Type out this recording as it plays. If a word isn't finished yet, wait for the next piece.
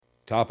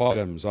Top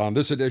items on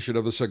this edition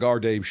of the Cigar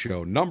Dave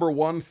Show. Number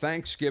 1,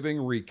 Thanksgiving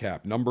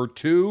recap. Number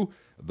 2,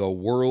 the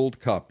World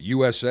Cup.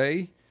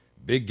 USA,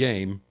 big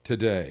game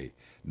today.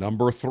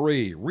 Number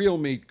 3, real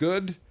meat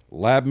good,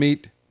 lab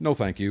meat, no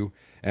thank you.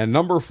 And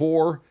number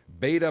 4,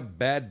 Beta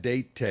Bad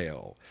Date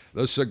Tale.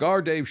 The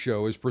Cigar Dave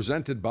Show is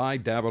presented by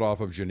Davidoff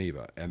of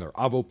Geneva and their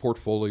Avo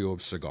portfolio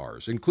of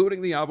cigars,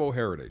 including the Avo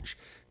Heritage,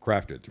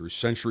 crafted through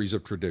centuries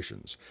of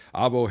traditions.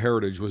 Avo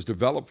Heritage was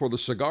developed for the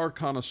cigar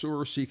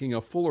connoisseur seeking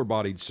a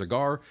fuller-bodied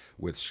cigar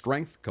with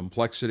strength,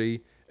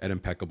 complexity, and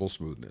impeccable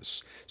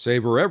smoothness.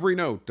 Savor every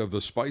note of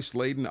the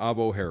spice-laden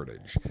Avo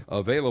Heritage.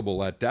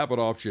 Available at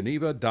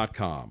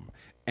DavidoffGeneva.com.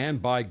 And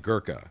by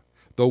Gurkha,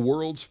 the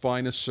world's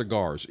finest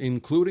cigars,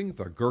 including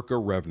the Gurkha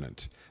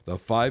Revenant. The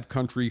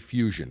 5-country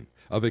fusion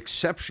of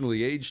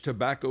exceptionally aged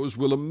tobaccos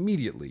will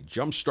immediately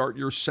jumpstart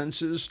your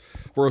senses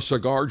for a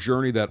cigar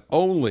journey that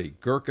only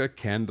Gurkha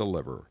can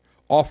deliver.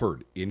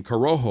 Offered in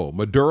Corojo,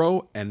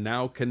 Maduro, and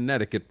now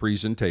Connecticut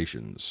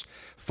presentations.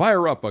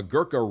 Fire up a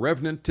Gurkha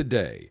Revenant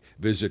today.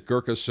 Visit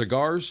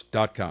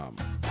GurkhaCigars.com.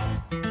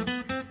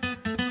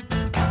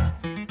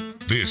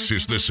 This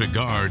is the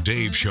Cigar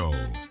Dave Show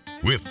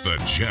with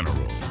the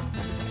General.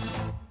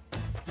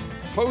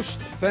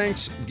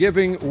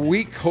 Post-Thanksgiving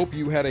week. Hope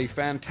you had a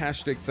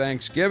fantastic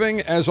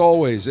Thanksgiving. As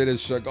always, it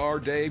is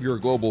Cigar Dave, your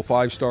global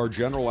 5-star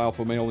general,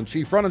 alpha male in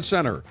chief, front and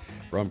center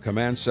from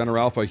Command Center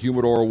Alpha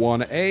Humidor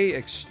 1A,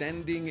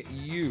 extending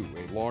you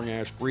a long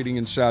ash greeting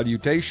and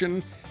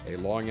salutation, a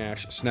long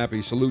ash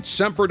snappy salute.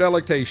 Semper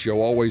Delectatio,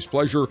 always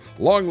pleasure.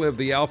 Long live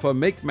the Alpha,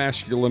 make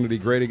masculinity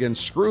great again,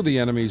 screw the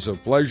enemies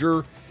of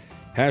pleasure.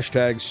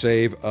 Hashtag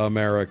Save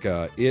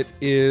America. It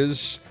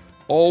is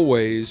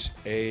always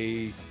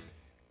a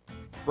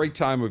great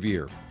time of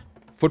year.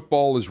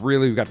 Football is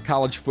we've got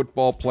college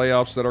football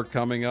playoffs that are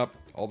coming up,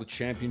 all the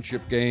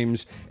championship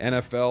games,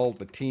 NFL,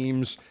 the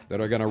teams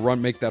that are going to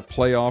make that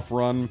playoff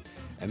run,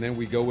 and then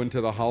we go into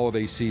the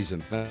holiday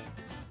season.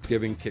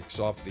 Thanksgiving kicks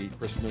off the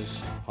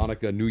Christmas,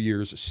 Hanukkah, New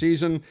Year's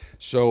season.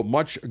 So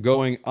much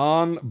going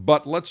on,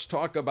 but let's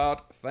talk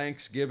about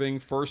Thanksgiving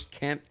first.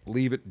 Can't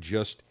leave it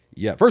just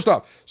yet. First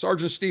off,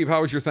 Sergeant Steve,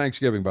 how was your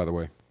Thanksgiving, by the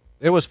way?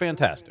 It was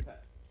fantastic.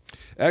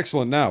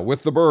 Excellent. Now,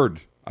 with the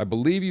bird, I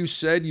believe you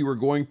said you were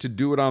going to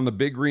do it on the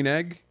Big Green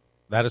Egg?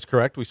 That is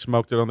correct. We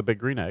smoked it on the Big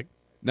Green Egg.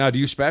 Now, do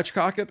you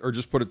spatchcock it or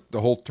just put the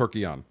whole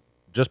turkey on?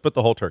 Just put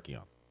the whole turkey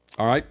on.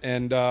 All right.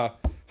 And how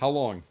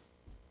long?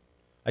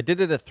 I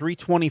did it at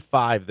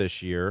 325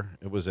 this year.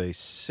 It was a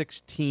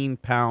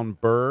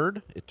 16-pound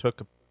bird. It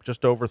took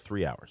just over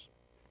 3 hours.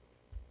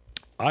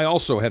 I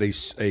also had a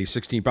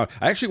 16-pound.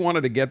 I actually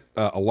wanted to get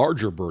a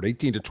larger bird,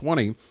 18 to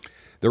 20.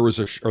 There is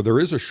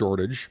a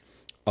shortage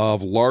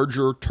of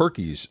larger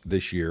turkeys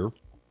this year.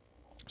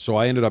 So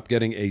I ended up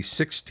getting a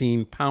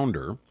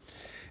 16-pounder,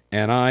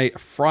 and I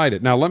fried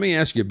it. Now, let me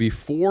ask you,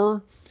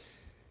 before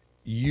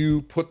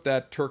you put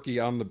that turkey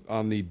on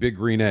the Big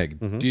Green Egg,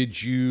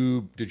 did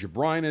you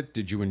brine it?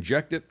 Did you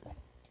inject it?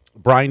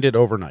 Brined it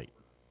overnight.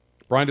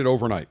 Brined it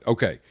overnight.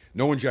 Okay.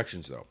 No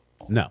injections, though.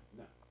 No.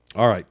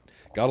 All right.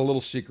 Got a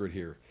little secret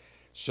here.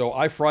 So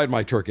I fried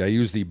my turkey. I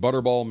used the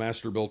Butterball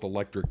Masterbuilt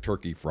electric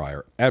turkey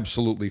fryer.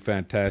 Absolutely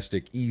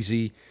fantastic.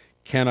 Easy.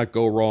 Cannot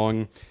go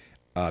wrong.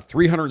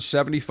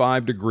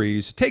 375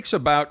 degrees. It takes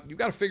about, you've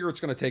got to figure it's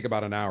going to take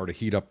about an hour to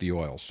heat up the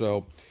oil.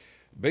 So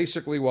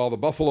basically, while my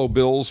Buffalo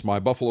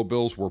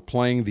Bills were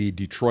playing the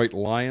Detroit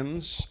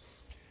Lions,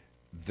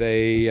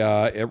 they,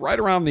 right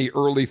around the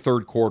early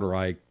third quarter,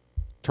 I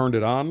turned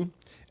it on.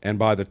 And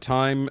by the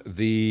time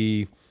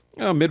the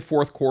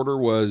mid-fourth quarter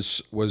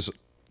was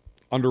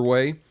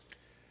underway,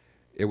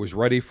 it was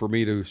ready for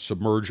me to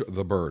submerge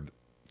the bird.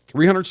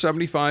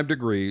 375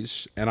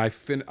 degrees, and I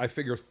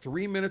figure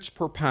 3 minutes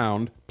per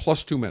pound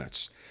plus 2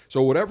 minutes.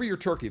 So whatever your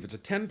turkey, if it's a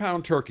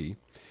 10-pound turkey,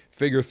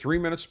 figure 3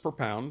 minutes per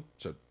pound.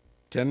 So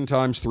 10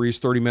 times 3 is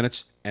 30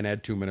 minutes, and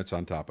add 2 minutes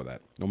on top of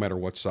that, no matter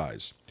what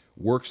size.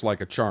 Works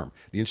like a charm.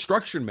 The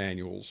instruction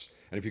manuals,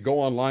 and if you go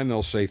online,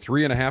 they'll say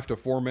 3.5 to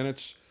 4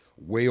 minutes,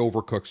 way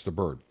overcooks the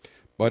bird.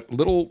 But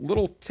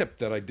little tip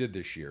that I did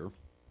this year,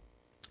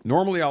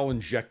 normally I'll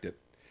inject it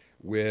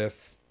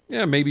with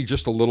maybe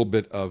just a little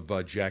bit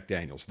of Jack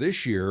Daniels.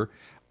 This year,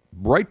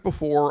 right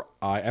before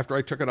after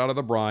I took it out of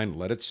the brine,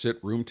 let it sit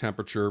room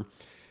temperature,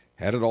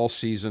 had it all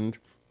seasoned,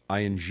 I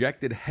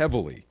injected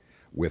heavily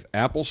with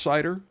apple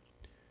cider,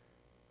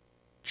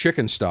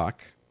 chicken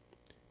stock,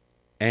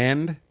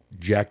 and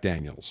Jack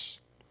Daniels.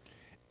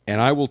 And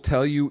I will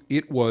tell you,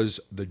 it was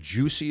the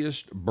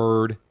juiciest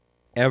bird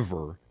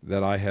ever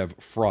that I have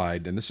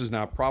fried. And this is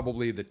now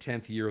probably the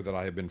 10th year that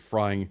I have been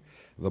frying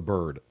the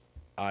bird.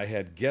 I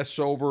had guests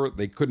over.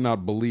 They could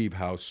not believe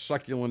how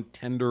succulent,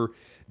 tender,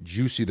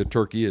 juicy the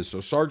turkey is. So,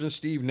 Sergeant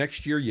Steve,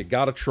 next year you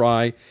got to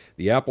try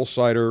the apple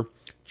cider,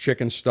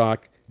 chicken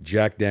stock,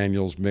 Jack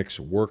Daniels mix.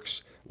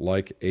 Works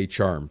like a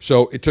charm.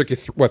 So it took you,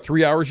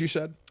 3 hours, you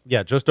said?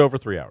 Yeah, just over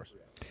 3 hours.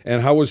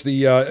 And how was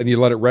and you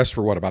let it rest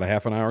for about a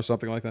half an hour or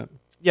something like that?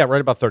 Yeah,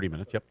 right about 30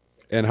 minutes, yep.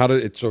 And how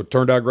did it, so it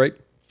turned out great?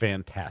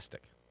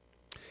 Fantastic.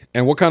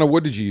 And what kind of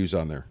wood did you use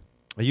on there?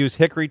 I use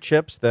hickory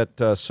chips that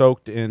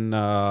soaked in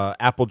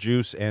apple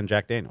juice and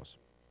Jack Daniels.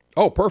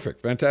 Oh,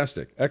 perfect.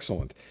 Fantastic.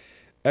 Excellent.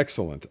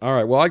 Excellent. All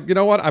right. Well, you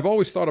know what? I've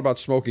always thought about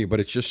smoking, but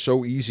it's just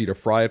so easy to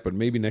fry it. But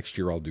maybe next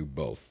year I'll do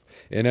both.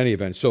 In any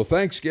event, so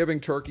Thanksgiving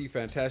turkey,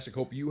 fantastic.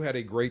 Hope you had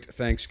a great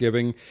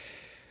Thanksgiving.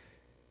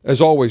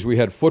 As always, we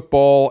had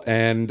football,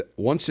 and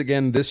once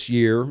again this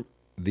year,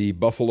 the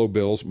Buffalo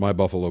Bills, my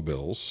Buffalo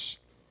Bills,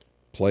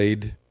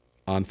 played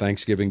on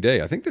Thanksgiving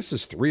Day. I think this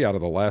is 3 out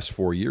of the last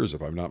 4 years,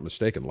 if I'm not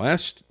mistaken.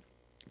 Last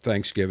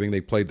Thanksgiving,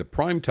 they played the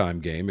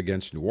primetime game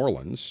against New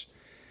Orleans.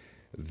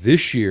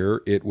 This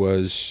year, it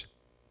was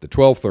the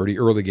 12:30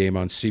 early game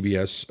on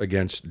CBS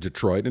against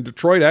Detroit. And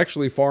Detroit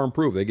actually far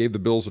improved. They gave the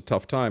Bills a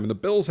tough time. And the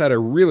Bills had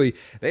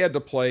they had to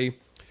play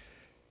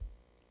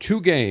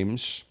 2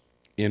 games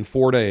in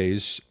 4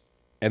 days,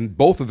 and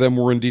both of them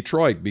were in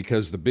Detroit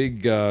because the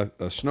big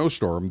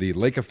snowstorm, the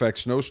lake effect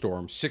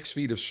snowstorm, 6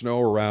 feet of snow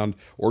around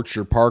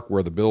Orchard Park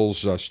where the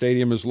Bills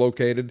stadium is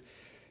located,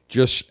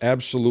 just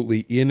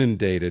absolutely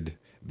inundated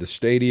the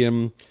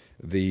stadium,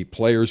 the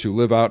players who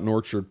live out in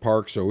Orchard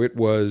Park. So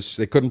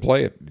they couldn't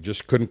play it.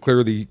 Just couldn't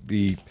clear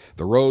the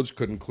roads,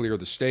 couldn't clear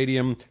the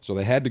stadium. So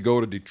they had to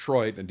go to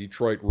Detroit, and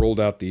Detroit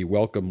rolled out the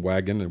welcome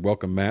wagon and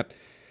welcome mat.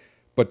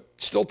 But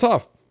still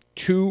tough.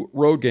 2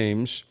 road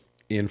games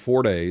in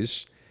 4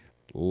 days.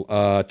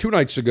 2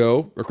 nights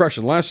ago,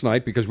 last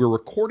night, because we're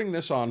recording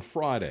this on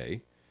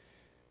Friday,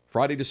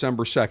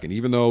 December 2nd,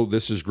 even though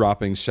this is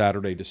dropping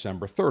Saturday,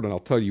 December 3rd, and I'll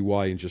tell you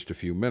why in just a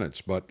few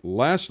minutes. But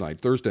last night,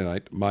 Thursday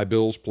night, my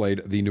Bills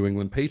played the New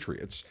England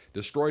Patriots,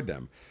 destroyed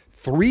them.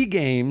 3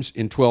 games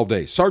in 12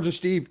 days. Sergeant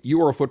Steve,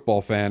 you are a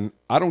football fan.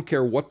 I don't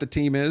care what the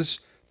team is.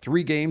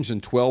 3 games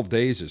in 12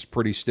 days is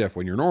pretty stiff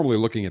when you're normally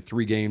looking at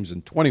 3 games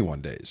in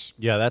 21 days.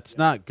 Yeah, that's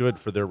not good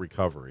for their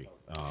recovery.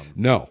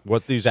 No.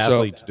 What these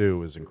athletes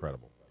do is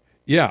incredible.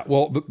 Yeah,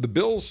 well, the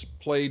Bills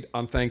played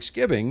on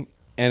Thanksgiving,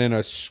 and in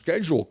a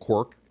schedule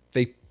quirk,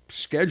 they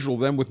scheduled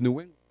them with New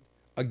England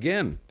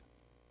again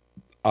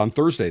on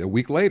Thursday, a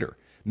week later.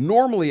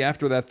 Normally,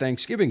 after that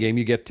Thanksgiving game,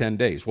 you get 10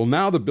 days. Well,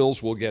 now the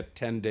Bills will get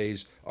 10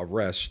 days of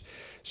rest.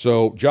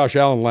 So Josh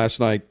Allen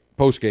last night,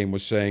 post-game,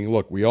 was saying,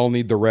 look, we all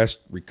need the rest,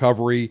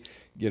 recovery,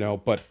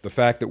 but the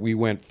fact that we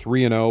went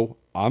 3-0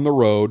 on the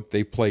road,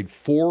 they played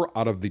 4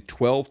 out of the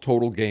 12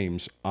 total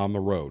games on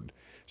the road.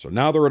 So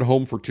now they're at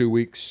home for 2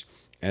 weeks,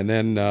 and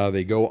then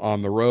they go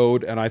on the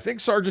road. And I think,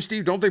 Sergeant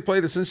Steve, don't they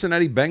play the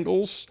Cincinnati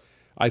Bengals?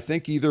 I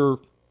think I'm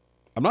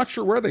not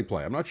sure where they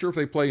play. I'm not sure if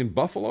they play in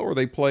Buffalo or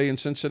they play in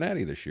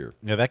Cincinnati this year.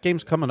 Yeah, that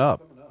game's coming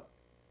up.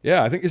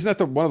 Yeah, I think, isn't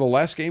that one of the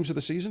last games of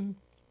the season?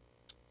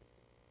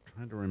 I'm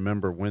trying to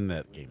remember when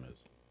that game is.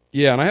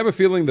 Yeah, and I have a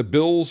feeling the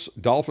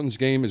Bills-Dolphins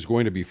game is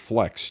going to be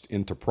flexed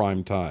into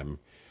prime time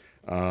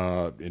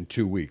in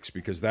 2 weeks,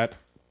 because that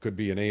could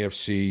be an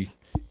AFC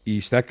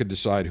East. That could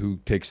decide who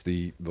takes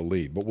the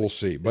lead, but we'll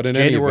see. But it's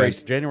in January, any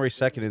event, January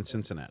 2nd in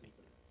Cincinnati.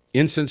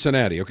 In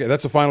Cincinnati. Okay,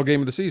 that's the final game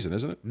of the season,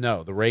 isn't it?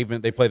 No,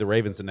 they play the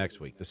Ravens the next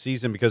week. The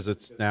season, because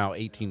it's now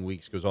 18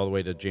 weeks, goes all the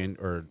way to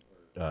January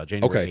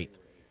 8th.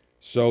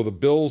 So the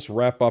Bills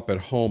wrap up at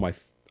home.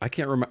 I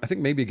can't remember. I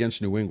think maybe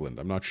against New England.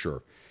 I'm not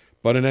sure.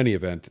 But in any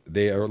event,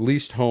 they are at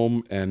least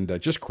home, and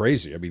just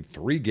crazy. I mean,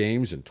 3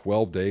 games in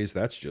 12 days,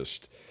 that's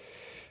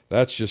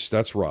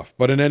rough.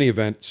 But in any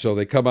event, so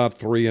they come out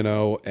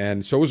 3-0,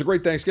 and so it was a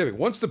great Thanksgiving.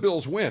 Once the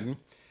Bills win,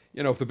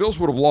 if the Bills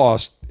would have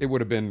lost, it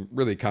would have been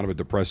really kind of a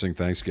depressing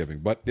Thanksgiving.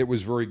 But it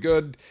was very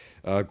good.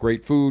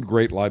 Great food,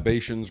 great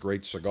libations,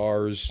 great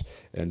cigars,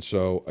 and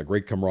so a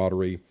great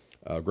camaraderie,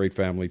 great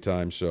family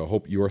time. So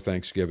hope your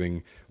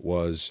Thanksgiving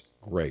was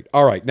great.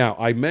 All right, now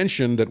I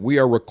mentioned that we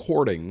are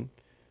recording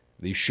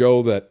the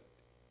show that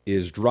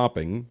is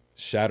dropping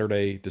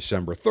Saturday,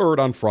 December 3rd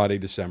on Friday,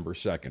 December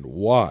 2nd.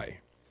 Why?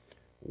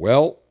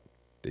 Well,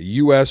 the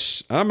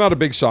U.S., and I'm not a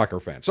big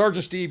soccer fan.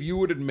 Sergeant Steve, you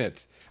would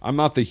admit I'm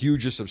not the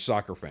hugest of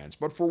soccer fans.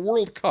 But for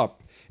World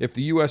Cup, if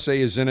the USA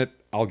is in it,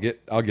 I'll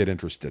get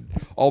interested.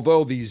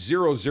 Although these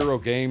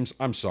 0-0 games,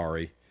 I'm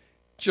sorry,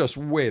 just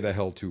way the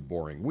hell too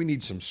boring. We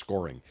need some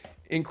scoring.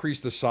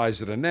 Increase the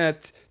size of the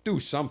net, do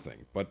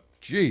something. But,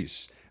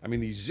 geez, I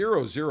mean, these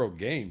 0-0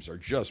 games are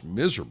just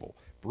miserable.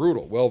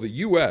 Brutal. Well, the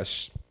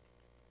U.S.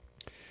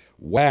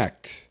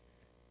 whacked.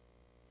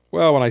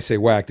 Well, when I say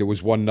whacked, it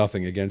was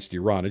 1-0 against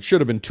Iran. It should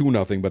have been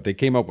 2-0, but they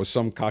came up with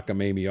some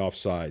cockamamie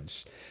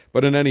offsides.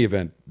 But in any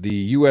event, the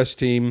U.S.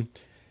 team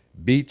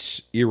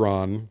beats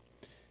Iran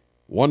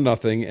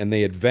 1-0, and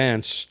they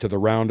advance to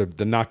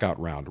the knockout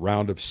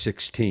round of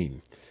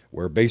 16,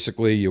 where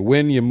basically you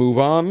win, you move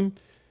on,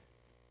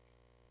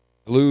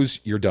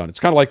 lose, you're done. It's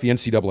kind of like the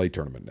NCAA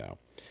tournament now.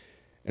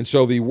 And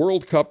so the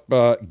World Cup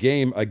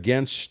game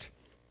against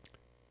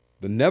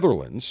the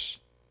Netherlands,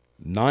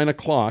 9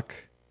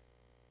 o'clock,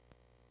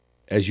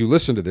 as you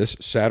listen to this,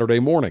 Saturday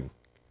morning.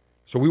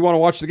 So we want to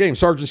watch the game.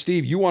 Sergeant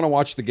Steve, you want to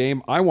watch the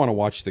game. I want to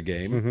watch the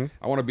game. Mm-hmm.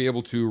 I want to be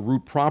able to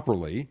root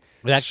properly.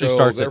 It actually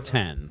starts at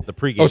 10. The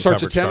pregame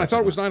starts at 10? I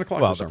thought it was 9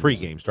 o'clock. Well, the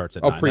pregame starts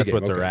at 9. Pregame. That's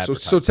what they're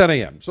advertising. So 10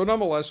 a.m. So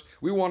nonetheless,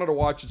 we wanted to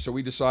watch it, so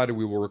we decided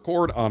we will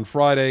record on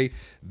Friday.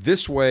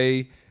 This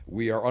way,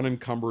 we are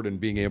unencumbered in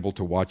being able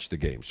to watch the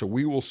game. So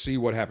we will see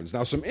what happens.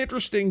 Now, some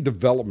interesting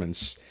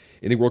developments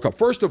in the World Cup.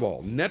 First of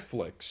all,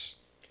 Netflix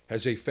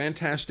has a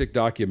fantastic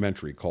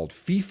documentary called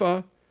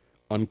FIFA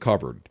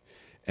Uncovered.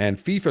 And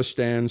FIFA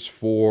stands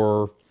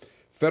for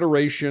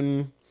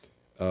Federation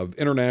of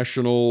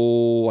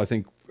International, I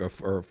think,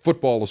 or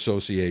Football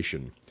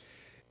Association.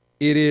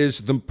 It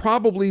is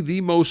probably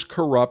the most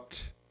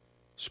corrupt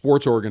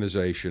sports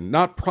organization.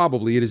 Not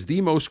probably, it is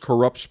the most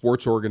corrupt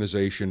sports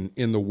organization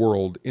in the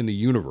world, in the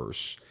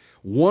universe.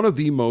 One of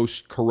the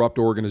most corrupt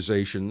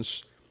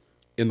organizations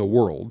in the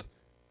world,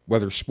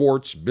 whether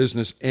sports,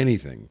 business,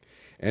 anything.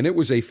 And it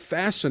was a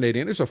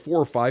fascinating, there's a 4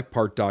 or 5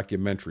 part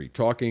documentary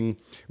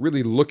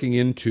really looking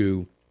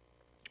into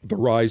the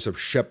rise of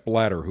Sepp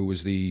Blatter, who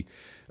was the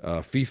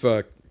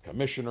FIFA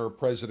commissioner,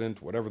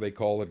 president, whatever they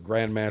call it,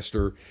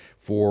 grandmaster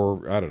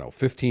for,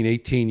 15,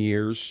 18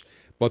 years.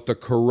 But the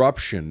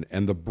corruption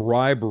and the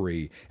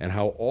bribery and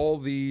how all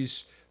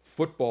these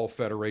football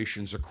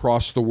federations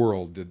across the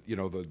world,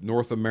 the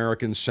North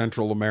American,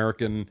 Central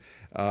American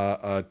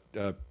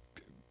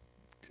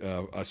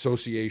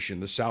Association,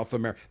 the South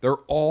American, they're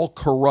all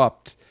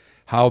corrupt.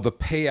 How the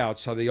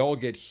payouts, how they all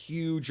get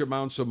huge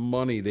amounts of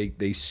money.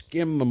 They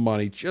skim the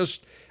money.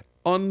 Just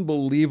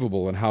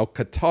unbelievable. And how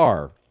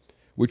Qatar,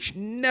 which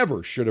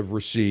never should have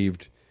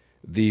received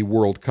the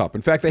World Cup.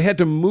 In fact, they had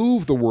to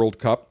move the World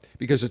Cup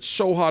because it's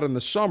so hot in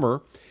the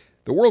summer.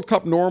 The World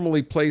Cup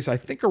normally plays, I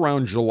think,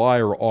 around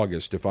July or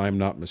August, if I'm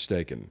not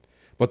mistaken.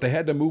 But they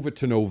had to move it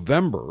to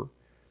November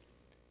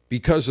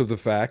because of the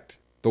fact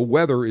the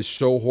weather is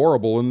so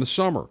horrible in the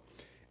summer.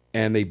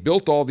 And they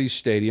built all these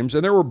stadiums,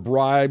 and there were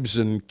bribes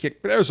and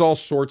there's all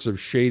sorts of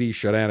shady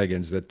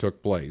shenanigans that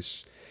took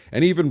place.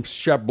 And even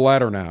Sepp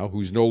Blatter now,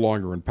 who's no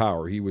longer in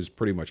power, he was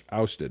pretty much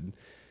ousted,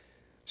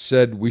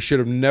 said we should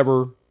have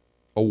never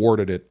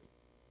awarded it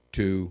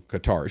to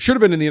Qatar. It should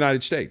have been in the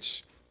United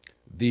States.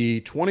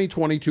 The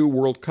 2022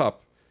 World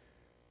Cup,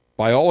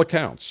 by all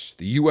accounts,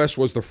 the U.S.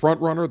 was the front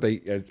runner.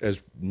 They,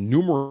 as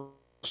numerous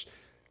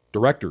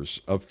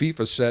directors of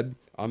FIFA said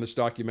on this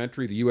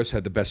documentary, the U.S.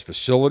 had the best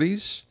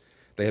facilities.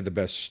 They had the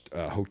best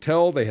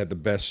hotel. They had the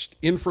best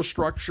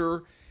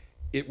infrastructure.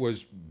 It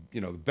was,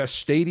 the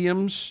best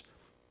stadiums.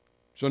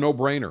 So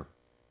no-brainer.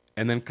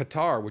 And then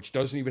Qatar, which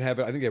doesn't even have,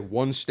 I think they have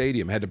one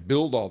stadium, had to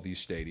build all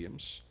these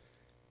stadiums.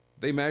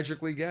 They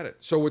magically get it.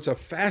 So it's a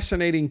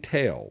fascinating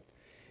tale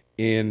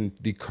in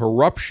the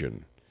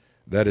corruption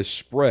that is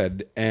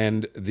spread,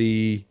 and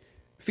the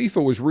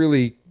FIFA was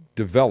really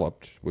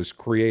was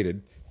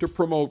created to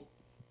promote,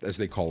 as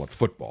they call it,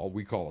 football.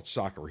 We call it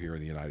soccer here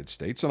in the United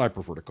States, and I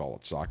prefer to call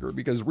it soccer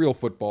because real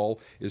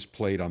football is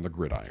played on the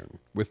gridiron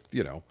with,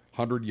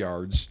 100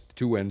 yards,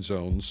 2 end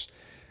zones,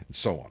 and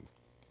so on.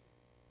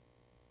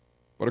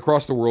 But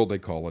across the world, they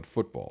call it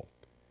football.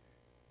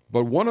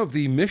 But one of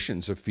the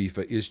missions of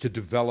FIFA is to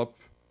develop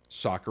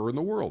soccer in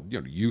the world,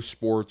 youth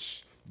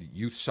sports,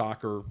 youth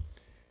soccer.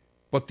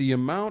 But the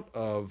amount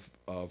of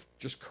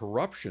just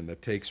corruption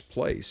that takes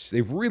place,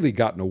 they've really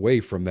gotten away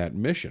from that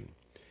mission.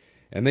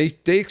 And they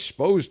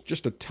exposed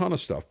just a ton of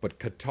stuff. But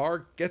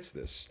Qatar gets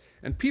this.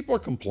 And people are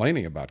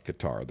complaining about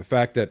Qatar. The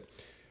fact that,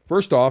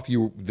 first off,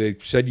 they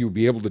said you would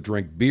be able to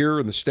drink beer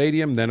in the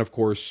stadium. Then, of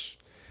course,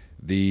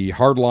 the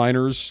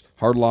hardline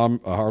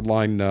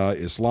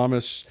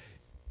Islamists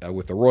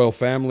with the royal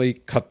family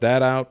cut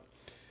that out.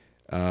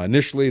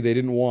 Initially, they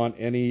didn't want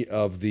any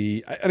of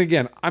the... And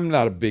again, I'm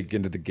not a big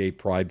into the gay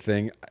pride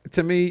thing.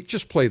 To me,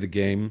 just play the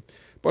game.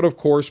 But, of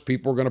course,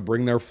 people are going to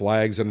bring their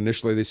flags. And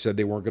initially, they said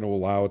they weren't going to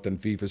allow it. Then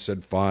FIFA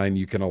said, fine,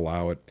 you can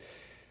allow it.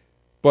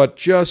 But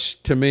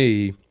just, to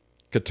me,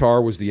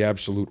 Qatar was the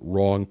absolute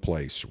wrong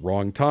place.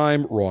 Wrong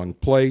time, wrong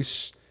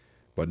place.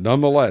 But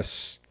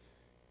nonetheless,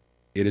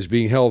 it is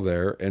being held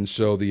there. And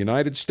so the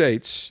United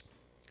States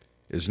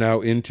is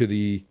now into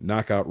the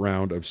knockout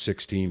round of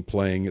 16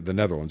 playing the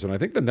Netherlands. And I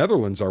think the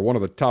Netherlands are one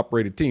of the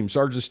top-rated teams.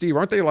 Sergeant Steve,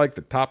 aren't they like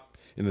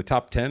in the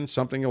top 10,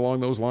 something along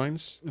those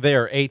lines? They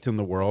are 8th in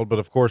the world, but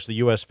of course the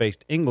U.S.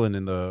 faced England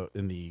in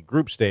the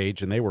group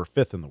stage, and they were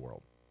 5th in the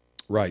world.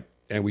 Right,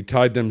 and we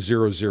tied them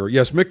 0-0.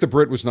 Yes, Mick the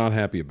Brit was not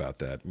happy about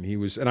that, and he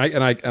was, and I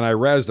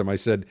razzed him. I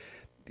said,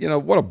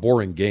 what a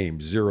boring game,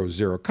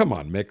 0-0. Come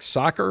on, Mick,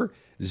 soccer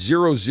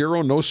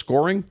 0-0, no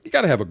scoring. You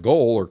got to have a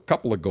goal or a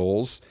couple of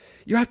goals.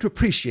 You have to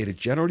appreciate it,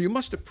 General. You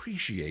must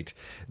appreciate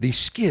the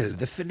skill,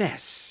 the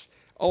finesse.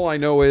 All I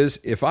know is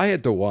if I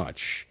had to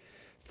watch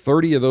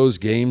 30 of those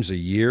games a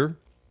year,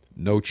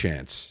 no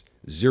chance.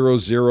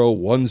 0-0,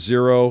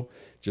 1-0,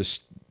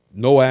 just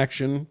no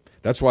action.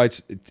 That's why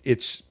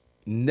it's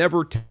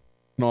never taken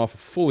off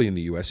fully in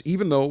the U.S.,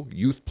 even though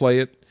youth play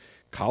it.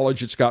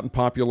 College, it's gotten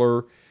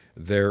popular.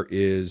 There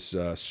is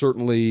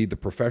certainly the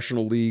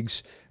professional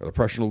leagues, or the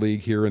professional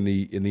league here in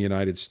the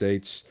United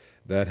States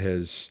that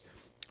has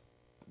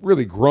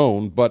really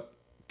grown, but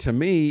to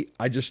me,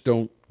 I just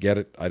don't get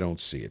it. I don't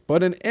see it.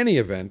 But in any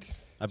event...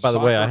 by the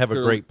way, I have a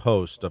great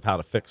post of how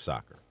to fix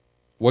soccer.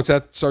 What's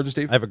that, Sergeant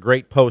Steve? I have a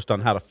great post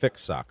on how to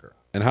fix soccer.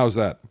 And how's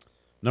that?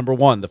 Number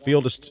 1, the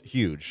field is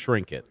huge.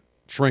 Shrink it.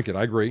 Shrink it,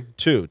 I agree.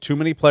 2, too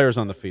many players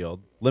on the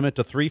field. Limit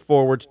to 3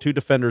 forwards, 2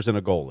 defenders, and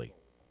a goalie.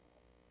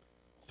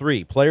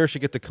 3, players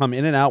should get to come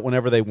in and out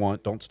whenever they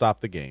want. Don't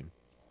stop the game.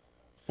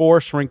 4,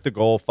 shrink the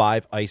goal.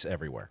 5, ice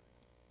everywhere.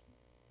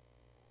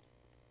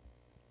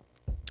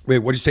 Wait,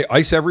 what did you say?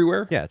 Ice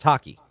everywhere? Yeah, it's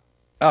hockey.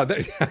 Oh,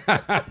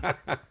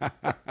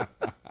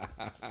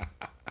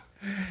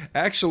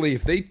 actually,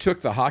 if they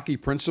took the hockey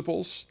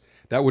principles,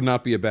 that would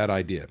not be a bad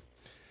idea.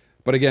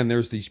 But again,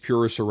 there's these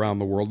purists around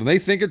the world, and they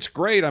think it's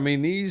great. I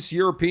mean, these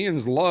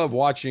Europeans love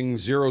watching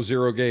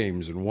 0-0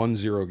 games and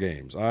 1-0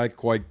 games.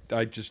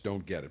 I just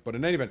don't get it. But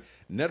in any event,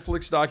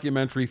 Netflix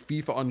documentary,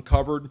 FIFA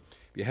Uncovered.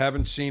 If you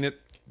haven't seen it,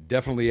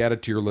 definitely add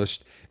it to your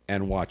list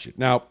and watch it.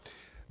 Now,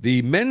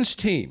 the men's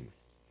team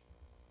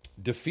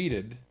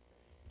defeated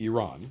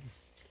Iran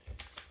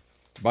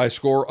by a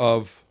score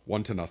of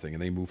 1-0,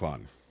 and they move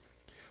on.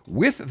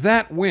 With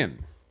that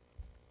win,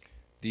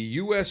 the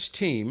U.S.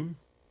 team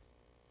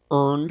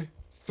earned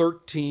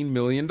 $13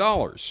 million,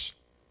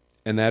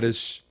 and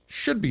that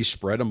should be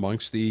spread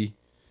amongst the,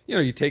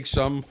 you take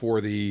some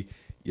for the,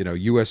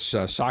 U.S.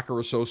 Soccer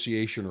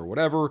Association or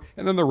whatever,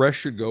 and then the rest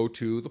should go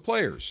to the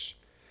players.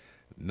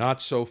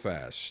 Not so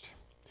fast,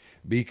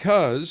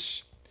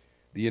 because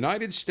the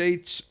United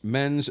States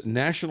men's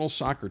national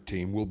soccer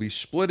team will be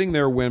splitting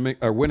their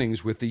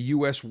winnings with the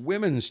U.S.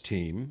 women's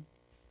team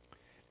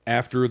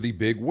after the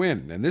big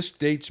win. And this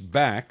dates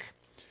back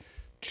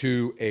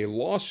to a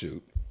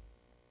lawsuit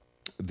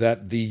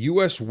that the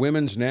U.S.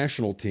 women's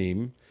national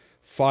team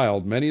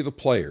filed, many of the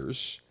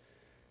players,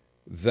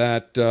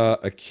 that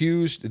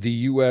accused the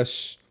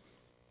U.S.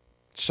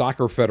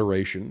 Soccer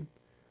Federation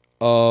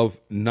of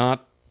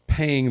not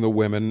paying the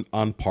women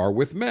on par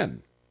with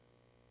men.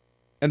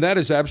 And that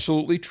is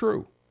absolutely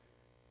true.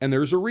 And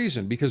there's a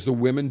reason, because the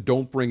women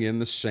don't bring in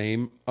the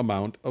same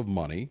amount of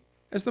money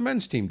as the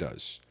men's team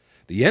does.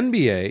 The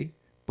NBA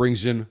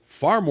brings in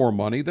far more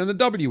money than the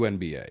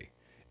WNBA.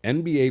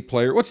 NBA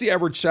player, what's the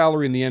average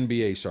salary in the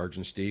NBA,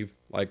 Sergeant Steve?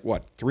 Like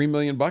what, $3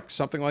 million,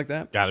 something like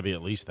that? Got to be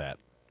at least that.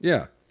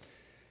 Yeah.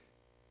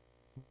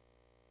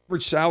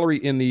 Average salary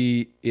in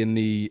the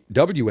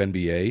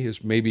WNBA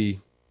is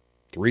maybe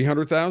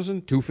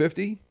 $300,000,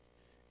 $250,000,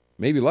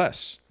 maybe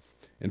less.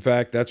 In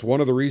fact, that's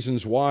one of the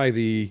reasons why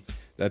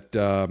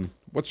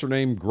what's her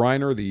name,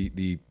 Griner,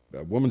 the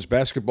women's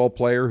basketball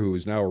player who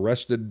is now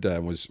arrested,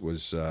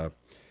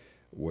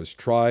 was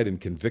tried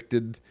and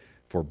convicted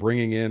for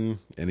bringing in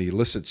an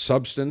illicit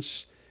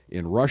substance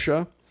in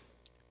Russia.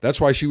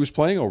 That's why she was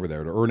playing over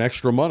there, to earn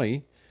extra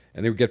money,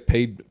 and they would get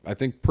paid, I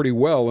think, pretty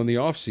well in the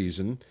off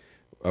season,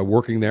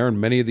 working there. And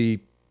many of the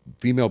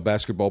female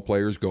basketball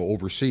players go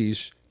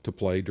overseas to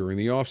play during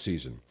the off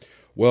season.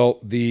 Well,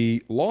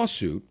 the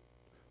lawsuit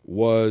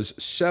was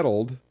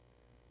settled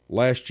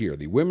last year.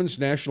 The women's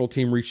national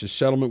team reached a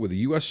settlement with the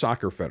U.S.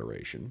 Soccer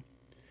Federation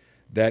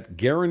that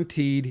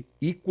guaranteed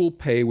equal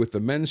pay with the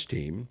men's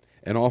team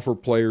and offered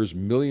players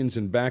millions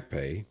in back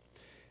pay,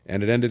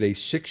 and it ended a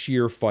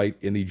 6-year fight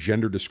in the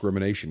gender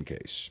discrimination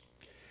case.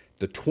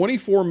 The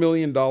 $24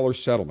 million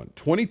settlement,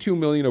 $22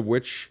 million of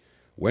which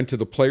went to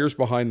the players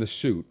behind the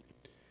suit,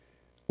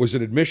 was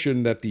an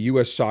admission that the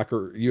U.S.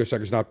 Soccer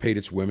has not paid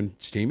its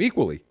women's team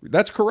equally.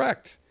 That's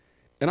correct.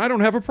 And I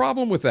don't have a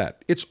problem with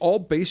that. It's all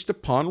based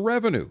upon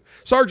revenue.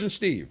 Sergeant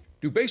Steve,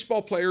 do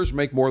baseball players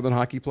make more than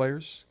hockey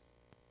players?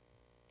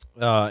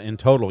 In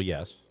total,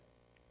 yes.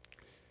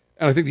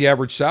 And I think the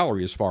average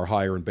salary is far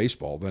higher in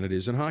baseball than it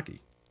is in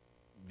hockey.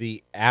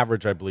 The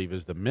average, I believe,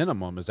 is the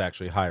minimum is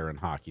actually higher in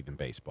hockey than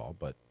baseball,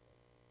 but...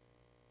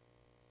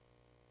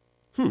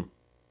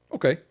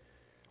 Okay.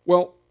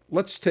 Well,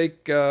 let's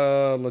take,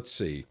 let's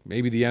see,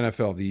 maybe the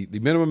NFL. The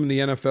minimum in the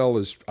NFL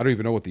is, I don't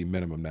even know what the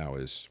minimum now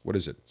is. What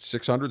is it,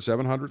 600,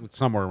 700? It's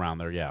somewhere around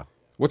there, yeah.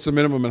 What's the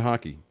minimum in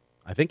hockey?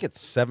 I think it's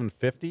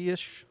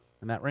 750-ish,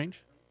 in that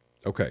range.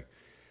 Okay.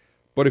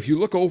 But if you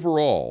look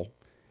overall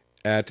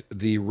at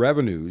the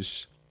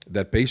revenues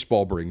that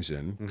baseball brings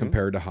in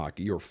compared to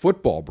hockey, or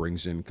football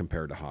brings in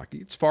compared to hockey,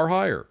 it's far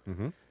higher.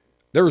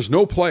 There is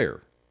no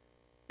player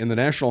in the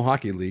National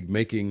Hockey League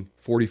making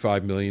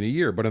 $45 million a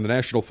year, but in the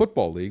National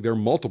Football League, there are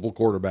multiple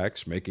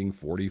quarterbacks making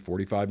 $40,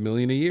 $45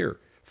 million a year,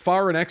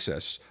 far in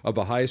excess of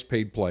the highest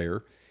paid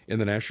player in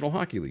the National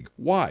Hockey League.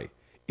 Why?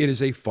 It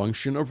is a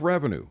function of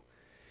revenue.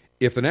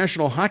 If the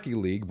National Hockey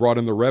League brought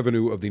in the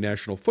revenue of the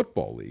National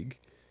Football League,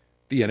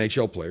 the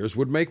NHL players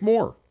would make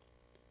more.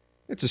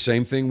 It's the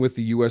same thing with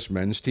the U.S.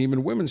 men's team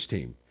and women's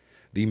team.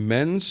 The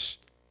men's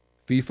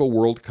FIFA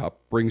World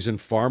Cup brings in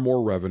far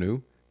more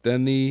revenue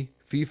than the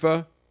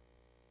FIFA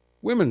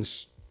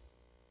Women's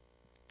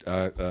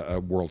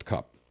World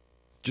Cup.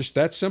 Just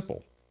that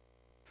simple.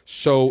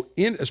 So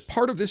as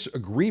part of this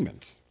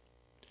agreement,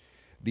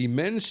 the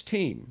men's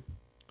team,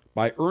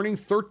 by earning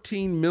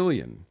 $13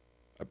 million,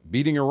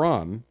 beating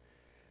Iran,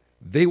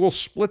 they will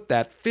split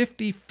that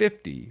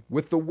 50-50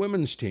 with the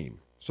women's team.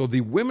 So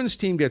the women's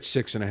team gets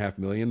 $6.5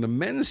 million, the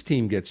men's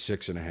team gets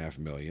 $6.5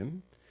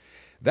 million.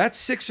 That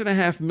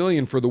 $6.5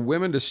 million for the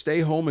women to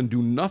stay home and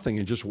do nothing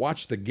and just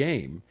watch the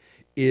game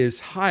is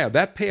higher.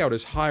 That payout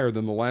is higher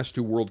than the last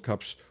two World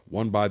Cups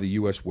won by the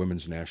U.S.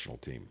 women's national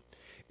team.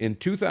 in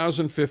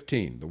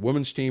 2015, the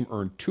women's team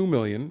earned $2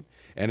 million,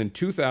 and in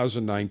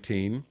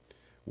 2019,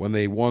 when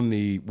they won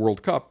the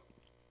World Cup,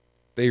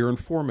 they earned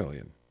 $4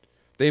 million.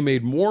 They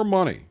made more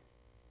money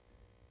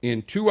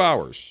in 2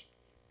 hours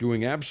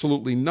doing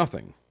absolutely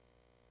nothing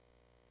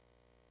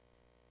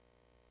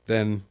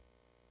than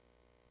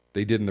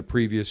they did in the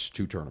previous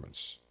 2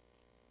 tournaments.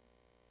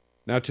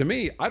 Now, to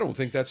me, I don't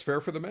think that's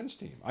fair for the men's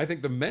team. I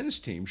think the men's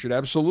team should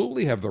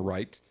absolutely have the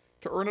right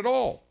to earn it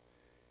all.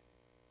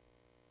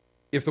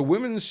 If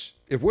women's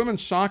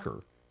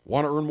soccer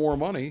want to earn more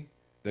money,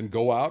 then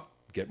go out,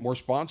 get more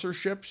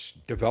sponsorships,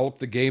 develop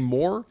the game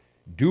more,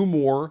 do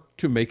more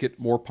to make it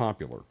more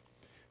popular.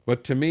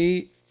 But to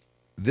me,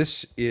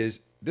 this is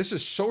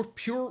so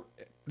pure.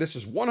 This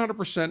is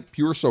 100%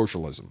 pure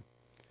socialism.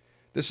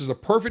 This is a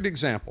perfect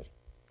example.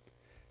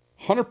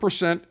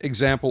 100%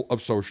 example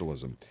of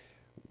socialism.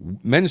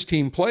 Men's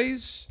team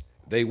plays,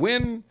 they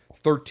win,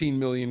 13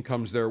 million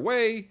comes their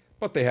way,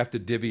 but they have to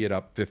divvy it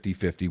up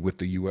 50-50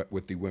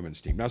 with the women's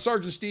team. Now,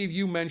 Sergeant Steve,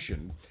 you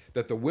mentioned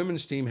that the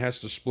women's team has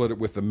to split it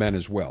with the men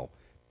as well.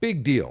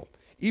 Big deal.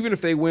 Even if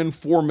they win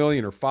 4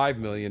 million or 5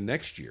 million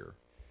next year,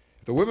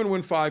 if the women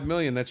win 5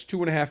 million, that's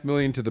 2.5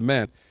 million to the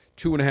men,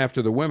 2.5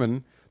 to the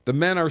women. The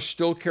men are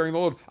still carrying the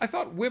load. I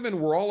thought women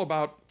were all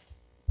about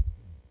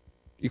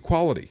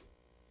equality.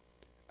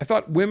 I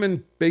thought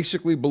women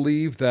basically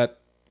believed that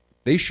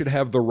they should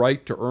have the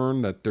right to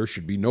earn, that there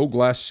should be no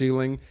glass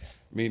ceiling.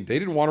 I mean, they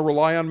didn't want to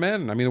rely on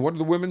men. I mean, what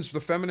do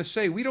the feminists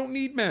say? We don't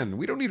need men.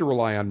 We don't need to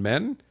rely on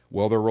men.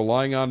 Well, they're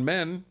relying on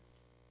men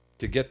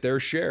to get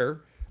their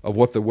share of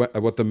what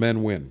the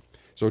men win.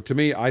 So to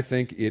me, I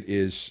think it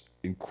is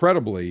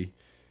incredibly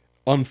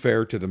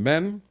unfair to the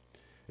men.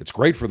 It's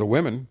great for the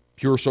women,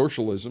 pure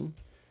socialism,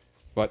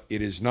 but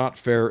it is not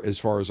fair as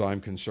far as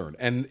I'm concerned.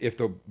 And if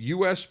the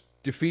U.S.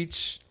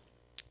 defeats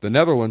the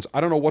Netherlands,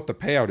 I don't know what the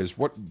payout is.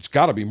 It's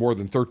got to be more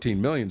than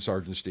 13 million,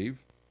 Sergeant Steve.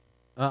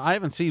 I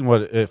haven't seen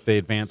what if they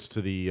advance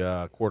to the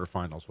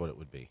quarterfinals, what it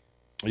would be.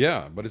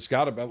 Yeah, but it's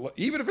got to be.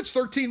 Even if it's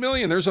 13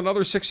 million, there's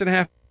another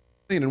 6.5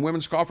 million in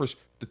women's coffers.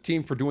 The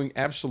team for doing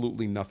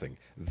absolutely nothing.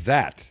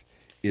 That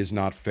is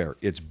not fair.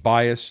 It's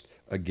biased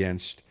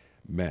against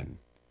men.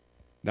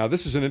 Now,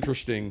 this is an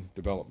interesting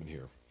development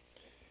here.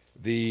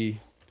 The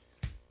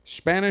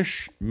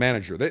Spanish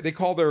manager, they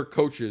call their head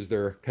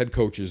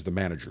coaches, the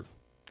manager.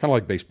 Kind of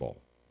like baseball.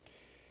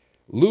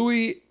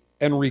 Luis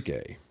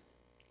Enrique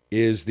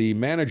is the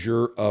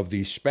manager of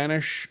the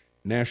Spanish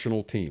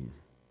national team.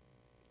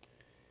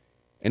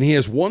 And he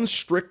has one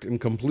strict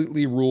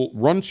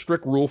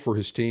rule for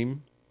his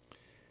team.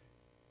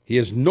 He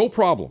has no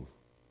problem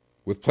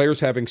with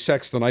players having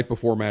sex the night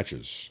before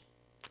matches.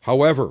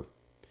 However,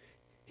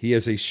 he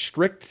has a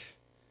strict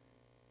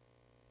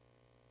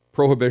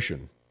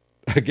prohibition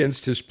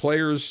against his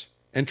players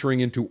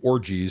entering into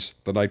orgies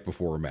the night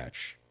before a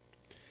match.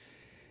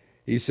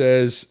 He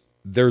says,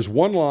 there's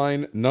one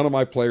line none of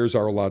my players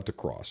are allowed to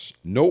cross.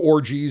 No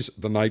orgies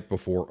the night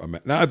before a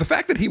match. Now, the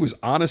fact that he was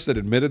honest and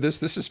admitted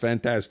this is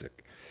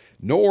fantastic.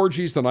 No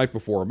orgies the night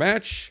before a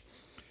match,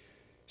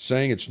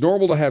 saying it's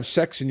normal to have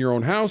sex in your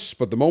own house,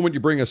 but the moment you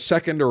bring a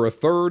second or a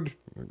third,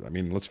 I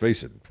mean, let's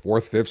face it,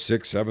 4th, 5th,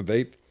 6th, 7th,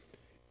 8th,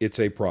 it's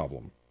a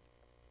problem.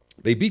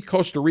 They beat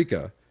Costa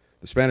Rica,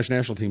 the Spanish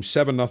national team,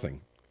 7-0.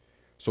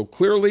 So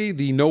clearly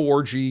the no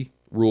orgy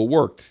rule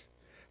worked.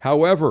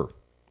 However,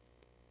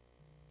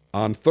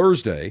 on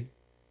Thursday,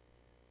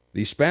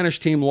 the Spanish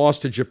team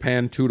lost to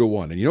Japan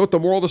 2-1. And you know what the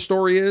moral of the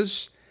story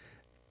is?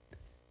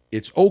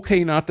 It's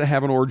okay not to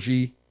have an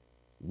orgy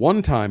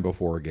one time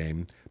before a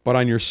game, but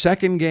on your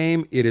second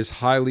game, it is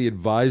highly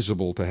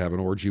advisable to have an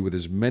orgy with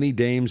as many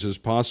dames as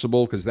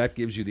possible because that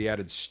gives you the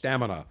added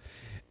stamina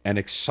and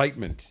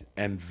excitement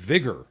and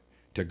vigor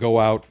to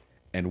go out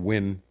and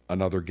win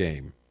another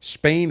game.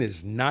 Spain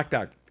is knocked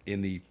out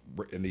in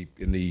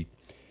the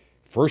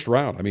first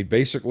round. I mean,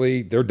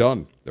 basically, they're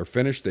done. They're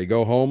finished. They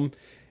go home.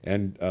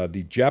 And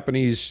the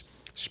Japanese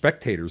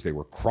spectators, they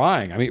were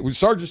crying. I mean,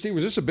 Sergeant Steve,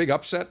 was this a big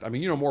upset? I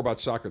mean, you know more about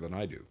soccer than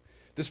I do.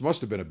 This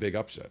must have been a big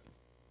upset.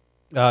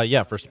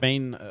 Yeah, for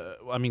Spain.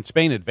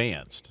 Spain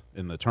advanced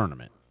in the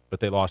tournament,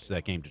 but they lost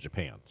that game to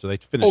Japan. So they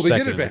finished. Oh, they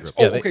second did advance.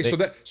 In the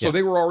group.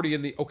 They were already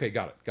in the. Okay,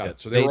 got it.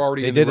 So they were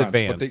already in the the rounds.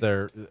 They did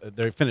advance.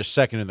 They finished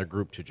second in their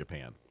group to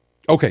Japan.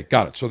 Okay,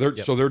 got it. So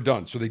they're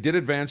done. So they did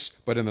advance,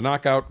 but in the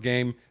knockout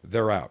game,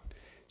 they're out.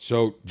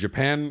 So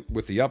Japan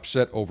with the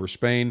upset over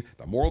Spain.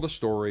 The moral of the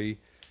story: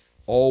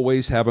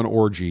 always have an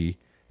orgy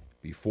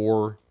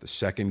before the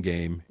second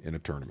game in a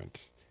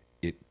tournament.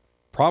 It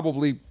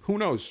probably, who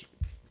knows?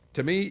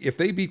 To me, if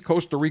they beat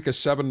Costa Rica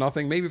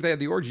 7-0, maybe if they had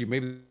the orgy,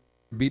 maybe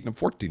they'd beaten them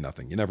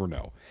 14-0. You never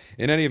know.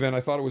 In any event, I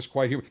thought it was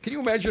quite humorous. Can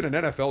you imagine an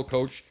NFL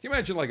coach? Can you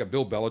imagine like a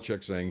Bill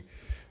Belichick saying,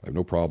 I have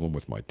no problem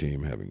with my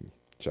team having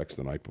sex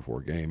the night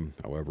before a game.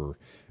 However,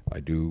 I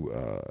do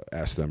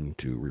ask them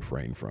to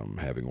refrain from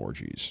having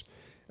orgies.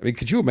 I mean,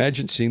 could you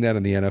imagine seeing that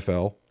in the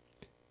NFL?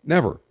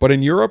 Never. But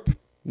in Europe,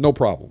 no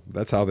problem.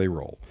 That's how they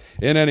roll.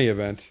 In any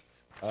event,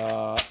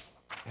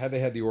 had they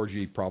had the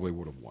orgy, probably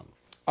would have won.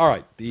 All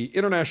right, the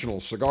International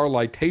Cigar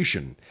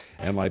Lightation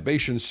and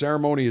Libation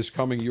Ceremony is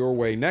coming your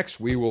way next.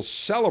 We will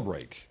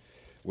celebrate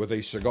with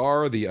a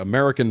cigar the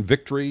American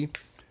victory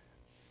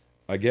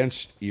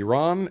against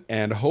Iran,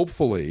 and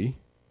hopefully,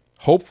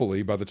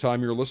 by the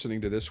time you're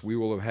listening to this, we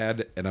will have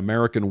had an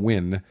American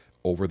win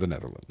over the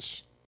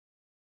Netherlands.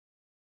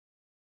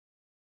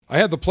 I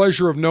had the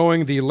pleasure of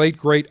knowing the late,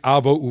 great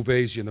Avo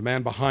Uvezian, the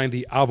man behind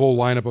the Avo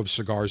lineup of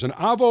cigars. And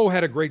Avo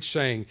had a great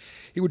saying.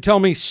 He would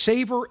tell me,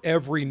 savor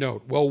every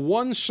note. Well,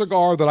 one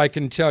cigar that I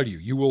can tell you,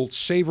 you will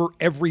savor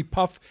every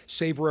puff,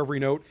 savor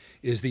every note,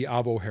 is the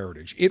Avo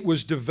Heritage. It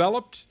was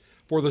developed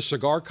for the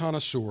cigar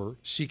connoisseur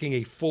seeking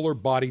a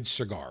fuller-bodied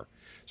cigar.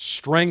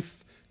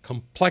 Strength,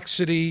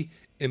 complexity,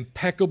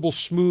 impeccable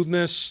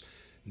smoothness,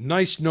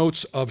 nice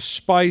notes of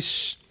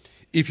spice.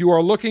 If you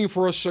are looking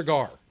for a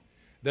cigar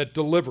that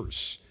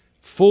delivers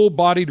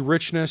full-bodied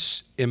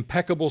richness,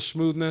 impeccable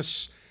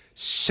smoothness,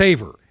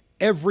 savor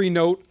every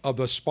note of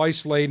the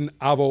spice-laden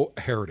Avo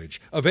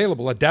Heritage.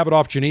 Available at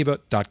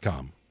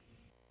davidoffgeneva.com.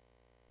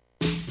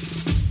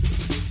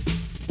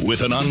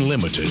 With an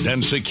unlimited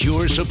and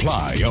secure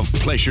supply of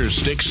pleasure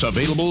sticks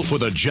available for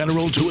the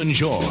general to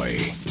enjoy,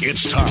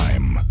 it's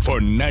time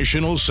for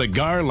National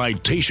Cigar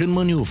Lightation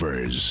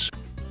Maneuvers.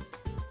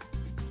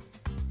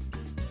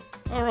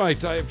 All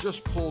right, I have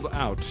just pulled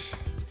out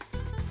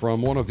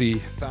from one of the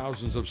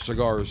thousands of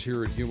cigars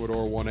here at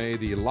Humidor 1A,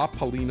 the La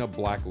Palina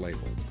Black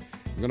Label.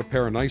 I'm going to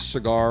pair a nice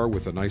cigar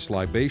with a nice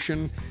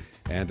libation,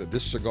 and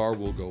this cigar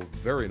will go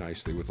very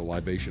nicely with the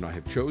libation I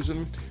have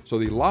chosen. So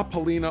the La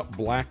Palina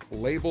Black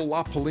Label.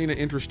 La Palina,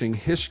 interesting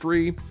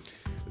history.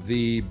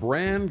 The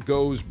brand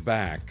goes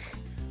back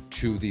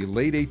to the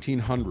late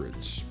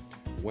 1800s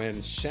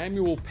when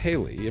Samuel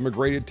Paley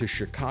immigrated to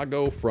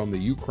Chicago from the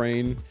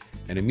Ukraine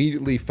and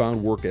immediately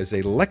found work as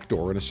a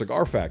lector in a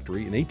cigar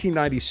factory. In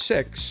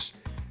 1896,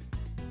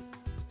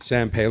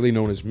 Sam Paley,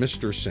 known as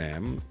Mr.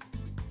 Sam,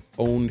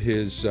 owned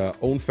his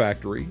own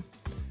factory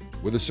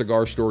with a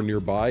cigar store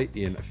nearby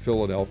in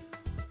Philadelphia,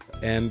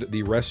 and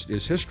the rest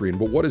is history.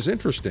 But what is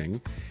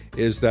interesting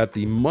is that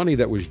the money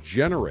that was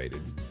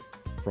generated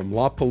from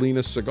La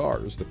Palina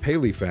cigars, the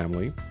Paley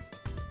family,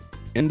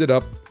 ended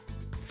up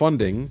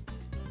funding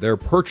their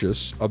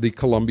purchase of the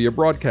Columbia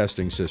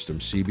Broadcasting System,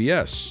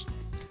 CBS.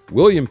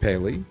 William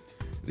Paley,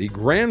 the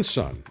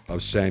grandson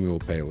of Samuel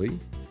Paley,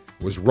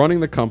 was running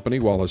the company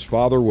while his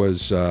father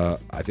was,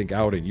 I think,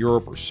 out in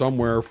Europe or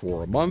somewhere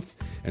for a month,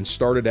 and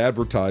started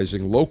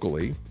advertising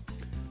locally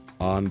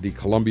on the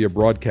Columbia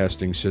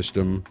Broadcasting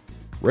System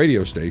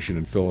radio station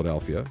in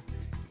Philadelphia.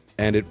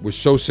 And it was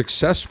so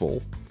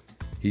successful,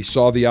 he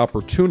saw the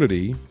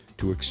opportunity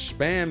to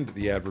expand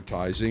the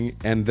advertising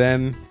and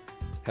then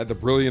had the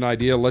brilliant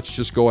idea, let's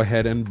just go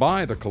ahead and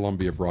buy the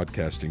Columbia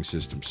Broadcasting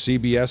System.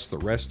 CBS, the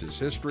rest is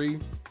history.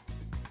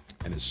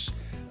 And his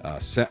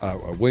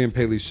William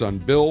Paley's son,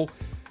 Bill,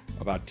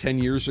 about 10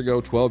 years ago,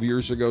 12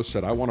 years ago,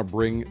 said, I want to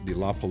bring the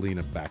La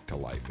Palina back to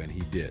life, and he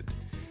did.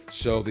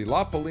 So the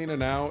La Palina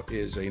now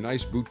is a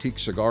nice boutique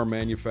cigar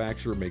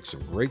manufacturer, makes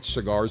some great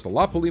cigars. The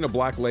La Palina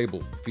Black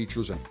Label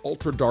features an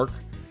ultra-dark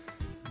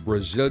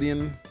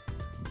Brazilian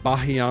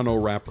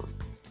Bahiano wrapper.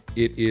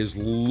 It is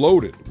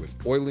loaded with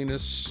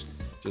oiliness,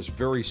 just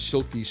very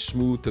silky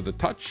smooth to the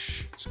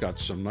touch. It's got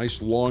some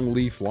nice long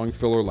leaf, long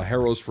filler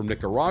Ligeros from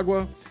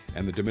Nicaragua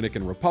and the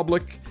Dominican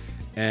Republic.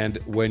 And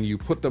when you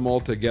put them all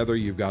together,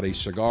 you've got a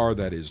cigar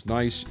that is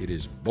nice. It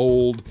is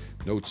bold,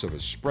 notes of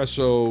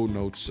espresso,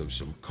 notes of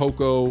some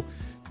cocoa.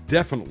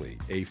 Definitely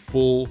a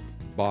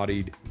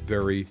full-bodied,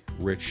 very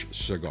rich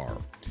cigar.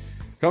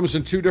 Comes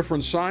in two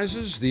different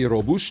sizes, the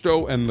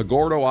Robusto and the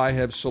Gordo. I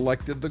have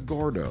selected the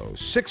Gordo,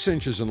 6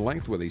 inches in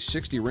length with a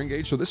 60 ring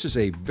gauge. So this is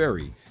a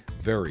very,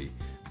 very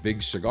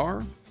big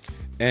cigar.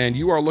 And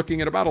you are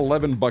looking at about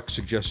 $11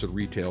 suggested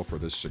retail for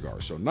this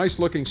cigar. So nice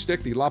looking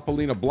stick, the La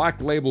Palina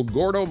Black Label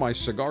Gordo, my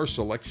cigar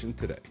selection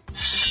today.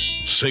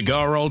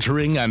 Cigar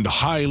altering and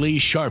highly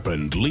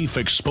sharpened leaf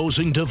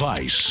exposing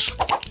device.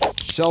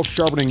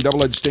 Self-sharpening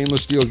double-edged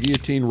stainless steel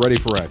guillotine ready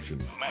for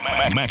action.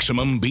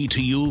 Maximum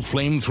BTU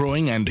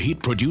flame-throwing and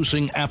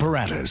heat-producing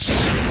apparatus.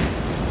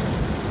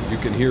 You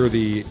can hear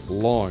the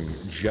long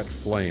jet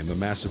flame, the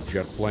massive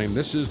jet flame.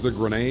 This is the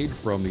grenade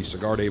from the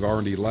Cigar Dave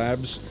R&D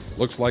Labs.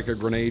 Looks like a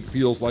grenade,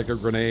 feels like a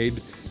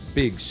grenade.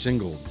 Big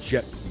single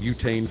jet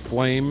butane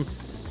flame.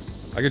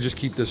 I could just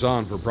keep this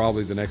on for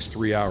probably the next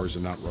 3 hours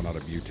and not run out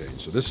of butane.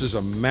 So this is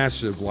a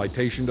massive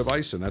lightation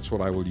device, and that's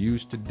what I will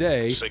use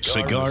today.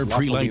 Cigar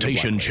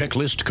pre-lightation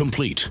checklist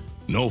complete.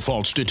 No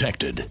faults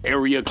detected.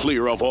 Area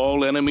clear of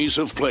all enemies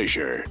of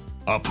pleasure.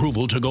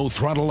 Approval to go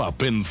throttle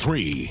up in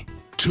 3,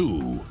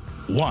 2,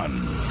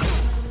 1.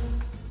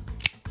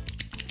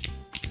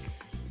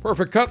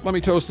 Perfect cut. Let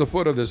me toast the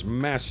foot of this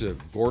massive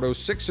Gordo,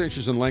 6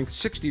 inches in length,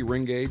 60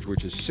 ring gauge,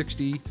 which is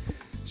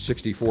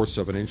 64ths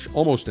of an inch,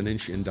 almost an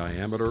inch in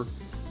diameter.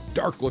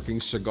 Dark looking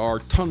cigar,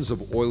 tons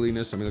of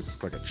oiliness. I mean, it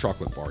looks like a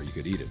chocolate bar. You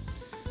could eat it.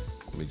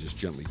 Let me just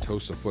gently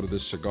toast the foot of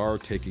this cigar,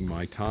 taking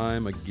my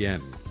time.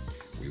 Again,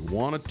 we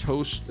want to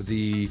toast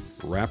the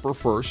wrapper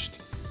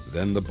first,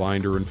 then the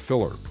binder and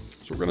filler.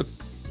 So we're going to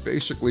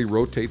basically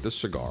rotate the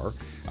cigar.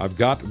 I've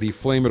got the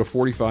flame at a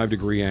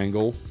 45-degree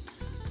angle,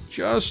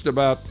 just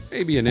about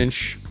maybe an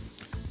inch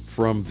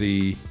from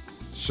the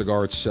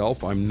cigar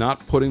itself. I'm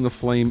not putting the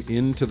flame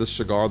into the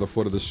cigar, the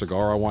foot of the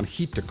cigar. I want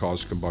heat to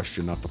cause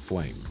combustion, not the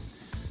flame.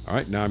 All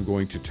right, now I'm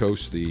going to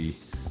toast the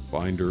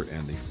binder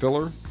and the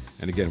filler.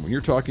 And again, when you're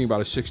talking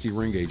about a 60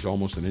 ring gauge,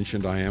 almost an inch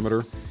in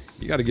diameter,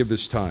 you got to give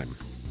this time.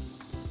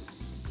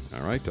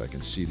 All right, I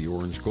can see the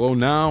orange glow.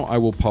 Now I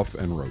will puff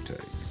and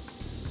rotate.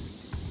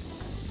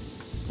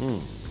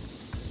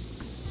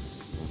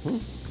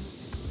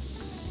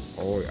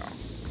 Oh, yeah.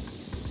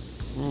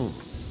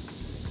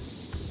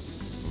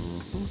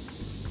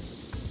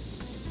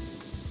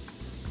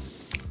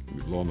 Let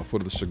me blow on the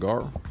foot of the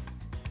cigar.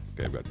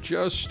 Okay, I've got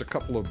just a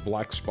couple of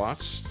black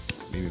spots,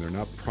 meaning they're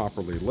not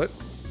properly lit.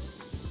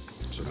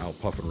 So now I'll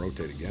puff and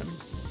rotate again.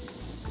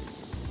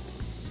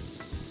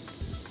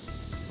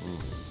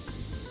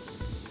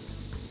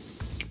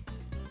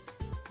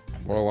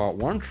 Blow out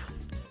once,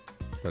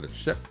 let it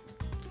sit.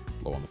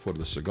 Blow on the foot of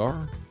the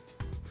cigar.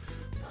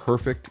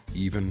 Perfect,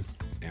 even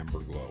amber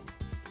glow.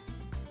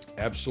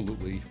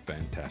 Absolutely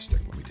fantastic.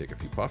 Let me take a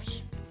few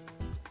puffs.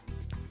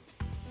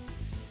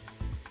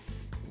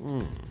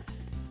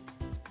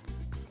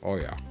 Oh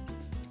yeah,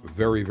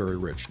 very, very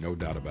rich, no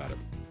doubt about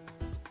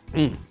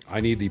it. I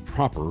need the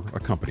proper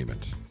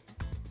accompaniment.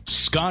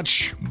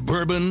 Scotch,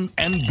 bourbon,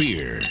 and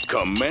beer.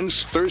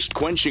 Commence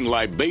thirst-quenching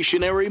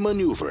libationary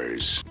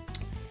maneuvers.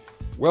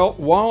 Well,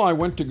 while I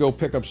went to go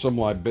pick up some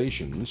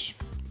libations,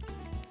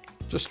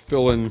 just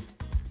fill in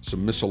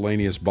some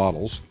miscellaneous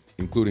bottles,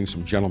 including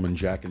some Gentleman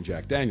Jack and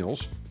Jack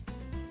Daniels,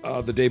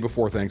 the day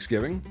before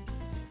Thanksgiving,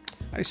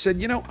 I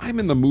said, I'm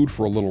in the mood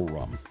for a little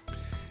rum.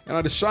 And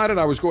I decided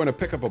I was going to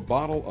pick up a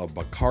bottle of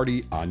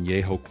Bacardi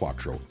Añejo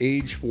Cuatro.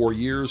 Aged 4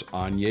 years.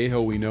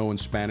 Añejo, we know in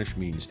Spanish,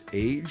 means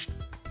aged.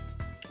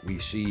 We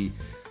see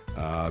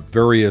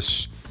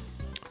various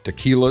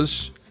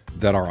tequilas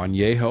that are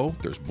añejo.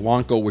 There's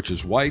Blanco, which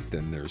is white,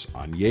 then there's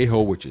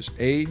añejo, which is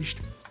aged.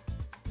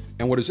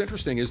 And what is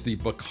interesting is the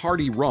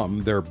Bacardi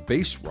rum, their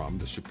base rum,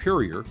 the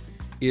superior,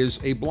 is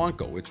a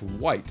Blanco. It's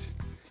white.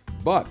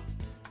 But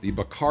the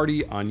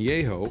Bacardi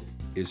añejo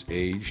is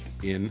aged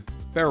in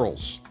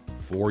barrels,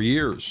 4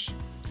 years.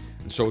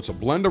 And so it's a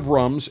blend of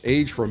rums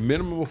aged for a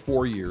minimum of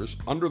 4 years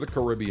under the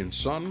Caribbean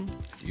sun.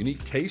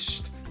 Unique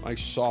taste,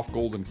 nice soft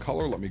golden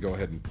color. Let me go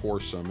ahead and pour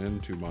some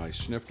into my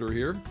snifter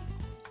here.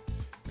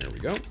 There we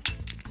go.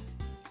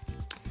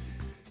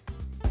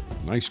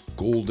 Nice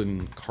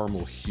golden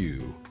caramel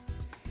hue.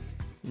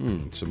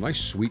 Some nice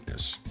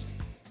sweetness.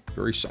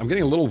 I'm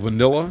getting a little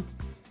vanilla,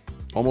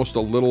 almost a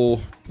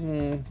little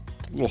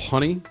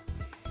honey.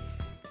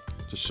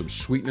 Just some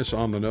sweetness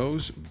on the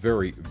nose.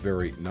 Very,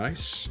 very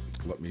nice.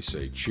 Let me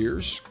say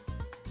cheers.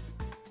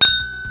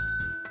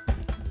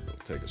 We'll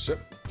take a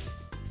sip.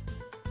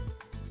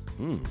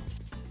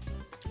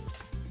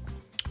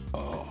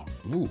 Oh,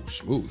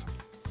 smooth.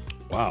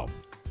 Wow.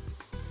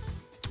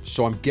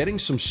 So I'm getting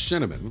some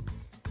cinnamon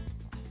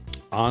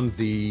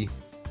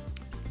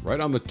right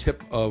on the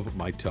tip of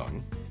my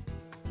tongue.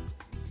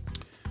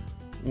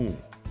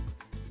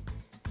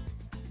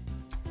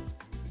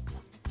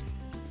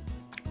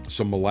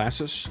 Some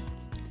molasses,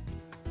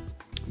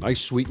 nice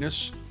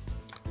sweetness,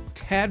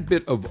 tad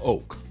bit of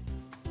oak,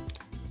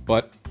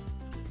 but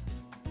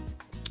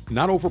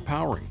not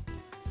overpowering,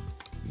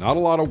 not a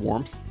lot of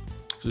warmth.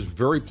 This is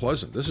very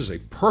pleasant. This is a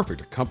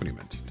perfect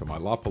accompaniment to my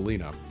La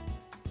Palina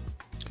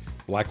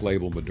Black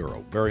Label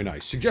Maduro. Very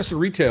nice. Suggested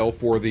retail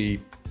for the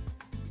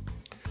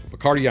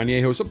Bacardi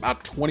Añejo is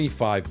about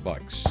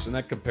 $25, and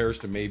that compares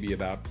to maybe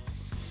about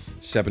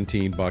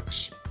 $17,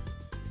 $15,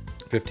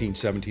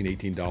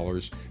 $17,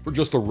 $18 for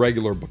just the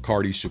regular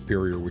Bacardi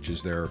Superior, which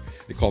is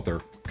they call it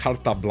their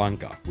Carta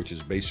Blanca, which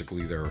is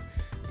basically their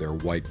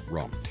white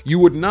rum. You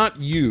would not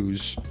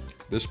use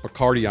this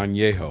Bacardi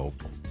Añejo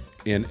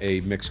in a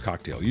mixed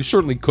cocktail. You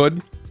certainly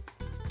could.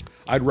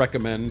 I'd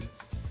recommend,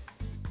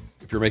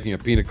 if you're making a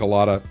pina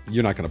colada,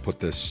 you're not going to put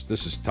this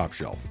is top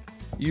shelf.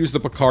 You use the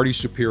Bacardi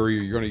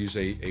Superior. You're going to use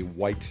a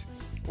white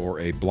or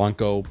a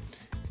Blanco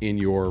in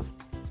your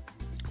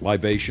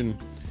libation,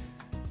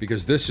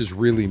 because this is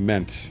really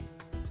meant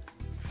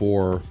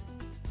for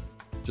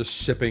just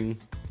sipping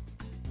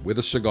with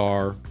a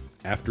cigar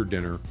after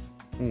dinner.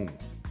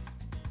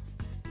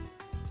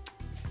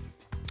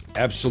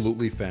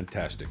 Absolutely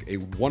fantastic. A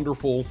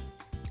wonderful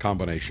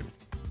combination.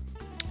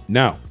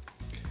 Now,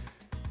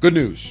 good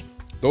news.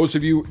 Those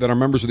of you that are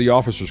members of the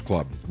Officers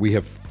Club, we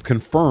have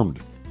confirmed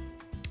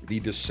the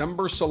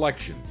December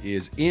selection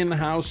is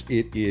in-house.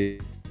 It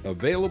is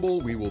available.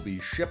 We will be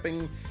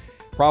shipping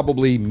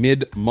probably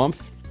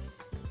mid-month.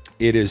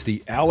 It is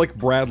the Alec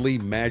Bradley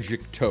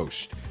Magic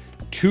Toast.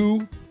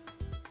 2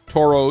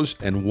 Toros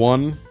and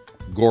 1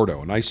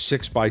 Gordo. A nice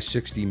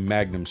 6x60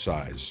 Magnum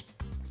size.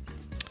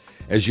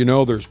 As you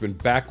know, there's been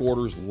back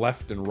orders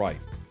left and right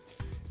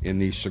in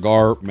the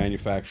cigar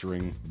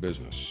manufacturing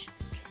business.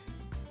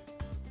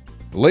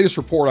 The latest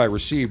report I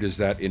received is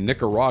that in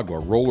Nicaragua,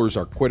 rollers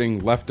are quitting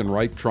left and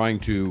right, trying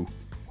to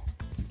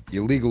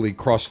illegally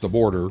cross the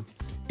border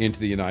into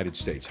the United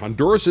States.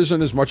 Honduras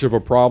isn't as much of a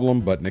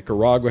problem, but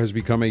Nicaragua has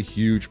become a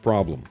huge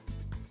problem.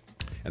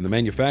 And the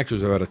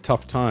manufacturers have had a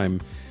tough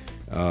time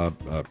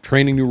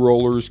training new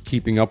rollers,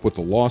 keeping up with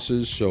the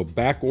losses, so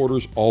back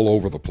orders all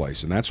over the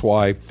place. And that's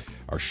why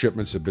our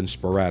shipments have been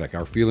sporadic.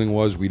 Our feeling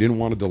was we didn't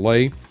want to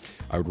delay.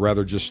 I would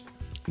rather just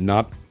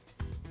not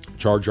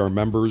charge our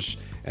members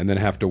and then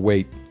have to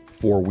wait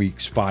 4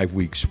 weeks, 5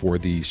 weeks for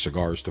the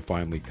cigars to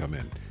finally come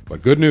in.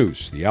 But good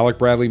news, the Alec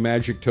Bradley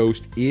Magic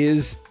Toast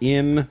is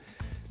in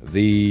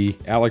the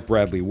Alec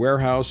Bradley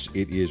warehouse.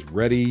 It is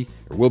ready,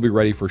 or will be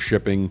ready for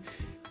shipping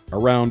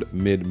around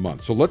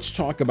mid-month. So let's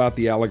talk about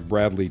the Alec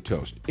Bradley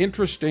Toast.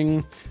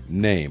 Interesting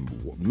name,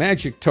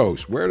 Magic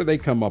Toast. Where do they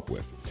come up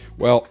with?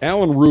 Well,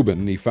 Alan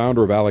Rubin, the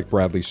founder of Alec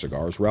Bradley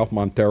Cigars, Ralph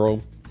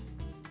Montero,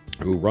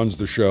 who runs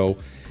the show,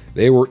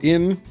 they were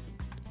in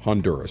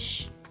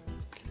Honduras,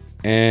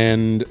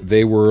 and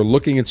they were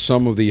looking at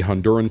some of the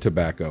Honduran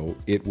tobacco.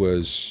 It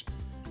was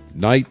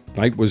night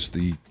was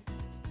the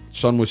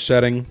sun was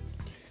setting,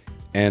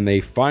 and they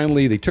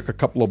took a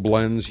couple of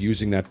blends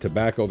using that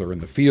tobacco. They're in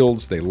the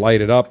fields, they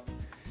light it up,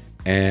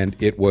 and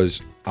it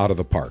was out of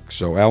the park.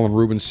 So Alan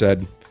Rubin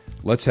said,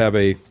 let's have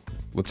a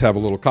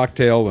little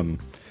cocktail, and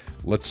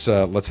let's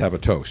have a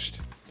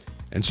toast.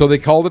 And so they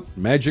called it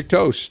Magic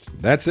Toast.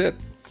 That's it.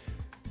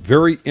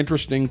 Very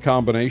interesting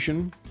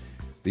combination.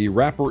 The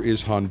wrapper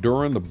is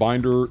Honduran. The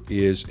binder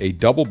is a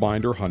double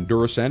binder,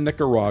 Honduras and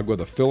Nicaragua.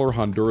 The filler,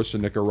 Honduras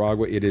and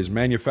Nicaragua. It is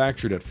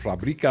manufactured at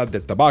Fábrica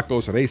de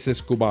Tabacos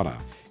Raíces Cubana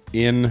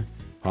in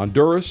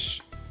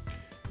Honduras.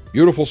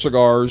 Beautiful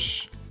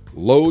cigars,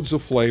 loads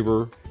of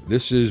flavor.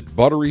 This is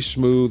buttery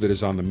smooth. It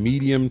is on the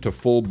medium to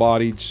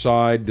full-bodied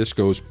side. This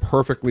goes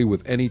perfectly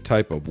with any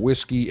type of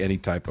whiskey, any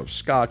type of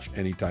scotch,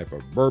 any type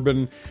of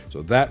bourbon.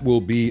 So that will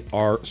be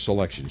our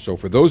selection. So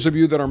for those of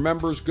you that are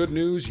members, good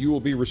news, you will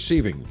be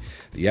receiving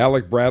the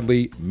Alec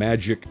Bradley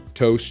Magic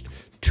Toast,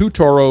 2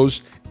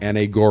 Toros and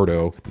a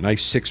Gordo,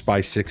 nice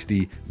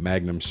 6x60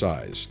 Magnum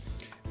size.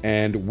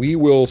 And we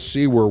will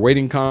see, we're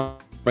waiting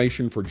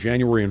confirmation for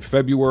January and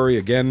February.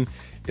 Again,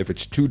 if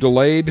it's too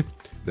delayed,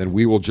 then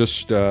we will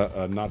just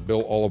not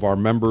bill all of our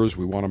members.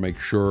 We want to make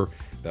sure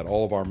that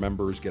all of our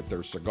members get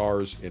their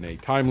cigars in a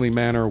timely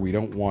manner. We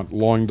don't want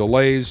long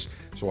delays,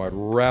 so I'd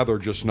rather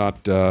just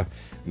not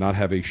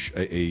have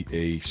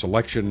a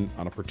selection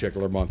on a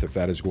particular month if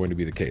that is going to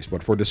be the case.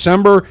 But for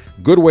December,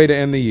 good way to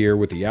end the year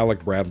with the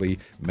Alec Bradley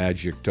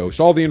Magic Toast.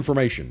 All the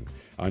information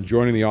on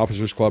joining the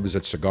Officers Club is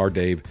at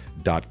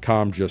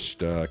CigarDave.com.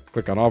 Just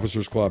click on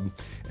Officers Club,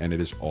 and it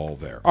is all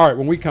there. All right,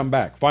 when we come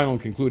back, final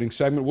and concluding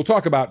segment, we'll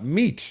talk about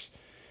meat.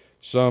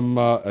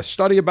 A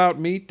study about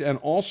meat, and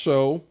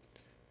also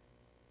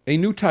a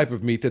new type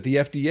of meat that the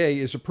FDA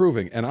is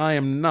approving. And I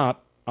am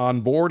not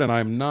on board, and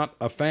I'm not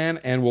a fan,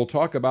 and we'll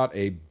talk about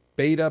a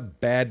beta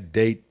bad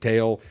date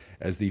tale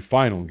as the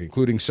final and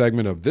concluding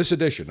segment of this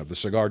edition of the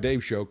Cigar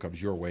Dave Show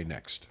comes your way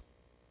next.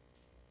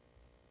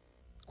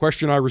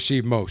 Question I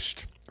receive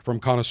most from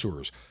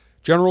connoisseurs.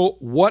 General,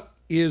 what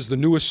is the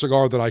newest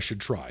cigar that I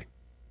should try?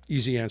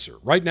 Easy answer.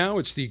 Right now,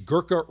 it's the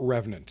Gurkha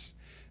Revenant.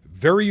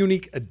 Very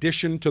unique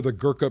addition to the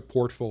Gurkha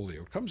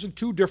portfolio. It comes in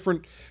 2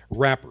 different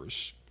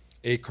wrappers,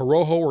 a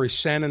Corojo or a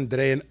San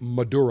Andrean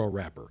Maduro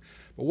wrapper.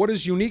 But what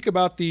is unique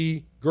about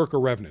the Gurkha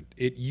Revenant?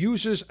 It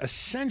uses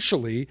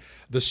essentially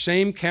the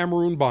same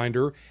Cameroon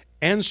binder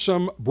and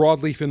some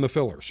broadleaf in the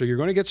filler. So you're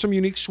going to get some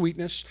unique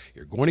sweetness.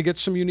 You're going to get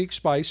some unique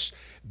spice.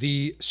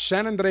 The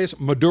San Andres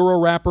Maduro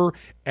wrapper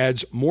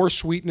adds more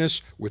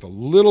sweetness with a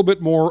little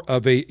bit more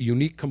of a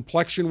unique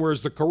complexion,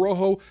 whereas the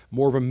Corojo,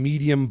 more of a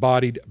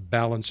medium-bodied,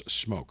 balanced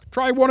smoke.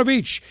 Try one of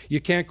each. You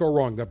can't go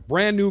wrong. The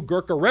brand new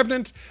Gurkha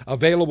Revenant,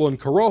 available in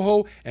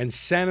Corojo and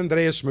San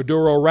Andres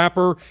Maduro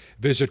wrapper.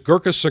 Visit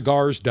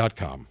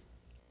GurkhaCigars.com.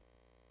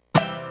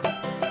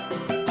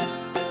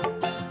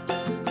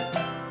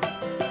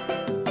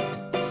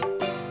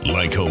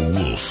 Like a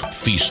wolf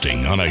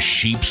feasting on a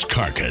sheep's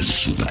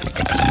carcass,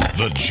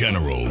 the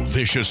General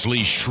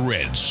viciously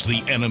shreds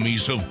the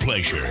enemies of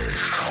pleasure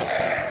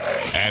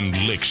and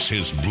licks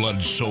his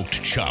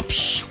blood-soaked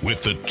chops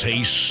with the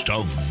taste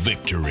of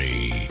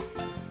victory.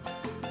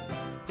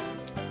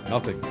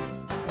 Nothing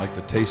like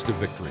the taste of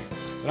victory.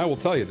 And I will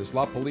tell you, this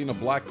La Palina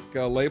Black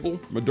Label,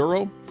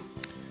 Maduro,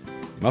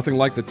 nothing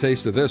like the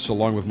taste of this,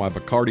 along with my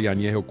Bacardi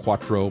Añejo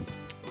Cuatro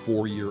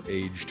 4-year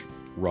aged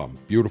rum.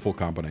 Beautiful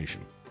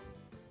combination.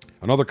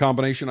 Another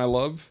combination I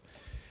love,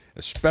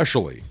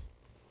 especially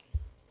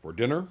for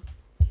dinner,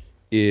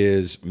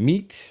 is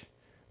meat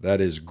that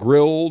is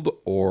grilled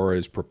or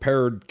is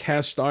prepared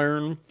cast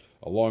iron,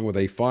 along with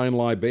a fine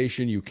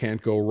libation. You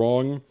can't go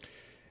wrong.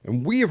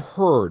 And we have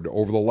heard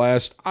over the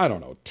last,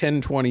 10,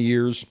 20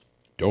 years,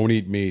 don't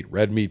eat meat,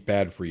 red meat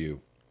bad for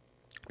you.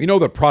 We know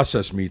that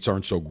processed meats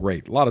aren't so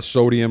great. A lot of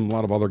sodium, a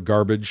lot of other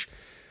garbage.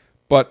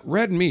 But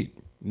red meat,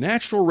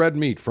 natural red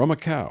meat from a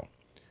cow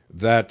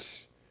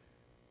that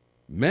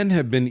men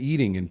have been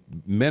eating, and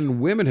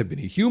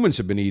humans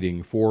have been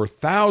eating for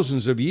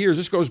thousands of years.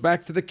 This goes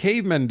back to the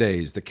caveman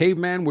days. The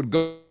caveman would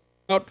go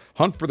out,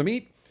 hunt for the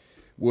meat,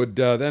 would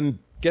then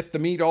get the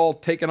meat all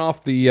taken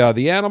off the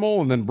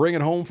animal and then bring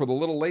it home for the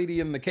little lady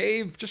in the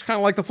cave, just kind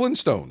of like the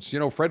Flintstones. You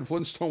know, Fred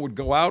Flintstone would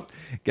go out,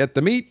 get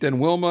the meat, and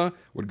Wilma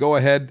would go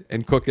ahead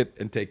and cook it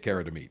and take care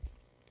of the meat.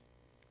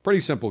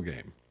 Pretty simple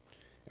game.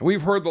 And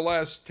we've heard the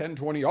last 10,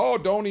 20, oh,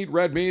 don't eat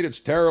red meat, it's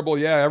terrible.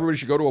 Yeah, everybody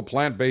should go to a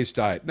plant-based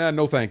diet. Nah,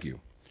 no thank you.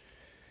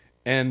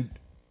 And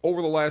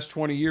over the last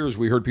 20 years,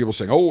 we heard people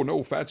saying, oh,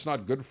 no, fat's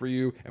not good for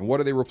you. And what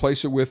do they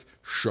replace it with?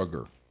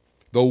 Sugar.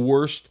 The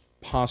worst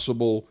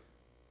possible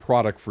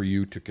product for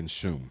you to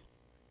consume.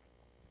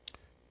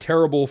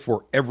 Terrible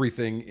for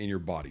everything in your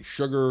body.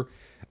 Sugar,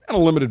 on a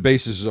limited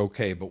basis, is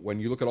okay. But when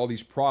you look at all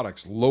these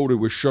products loaded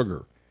with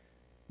sugar,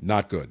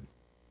 not good.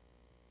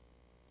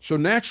 So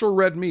natural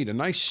red meat, a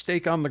nice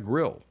steak on the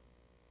grill,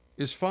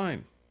 is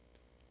fine.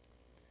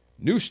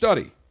 New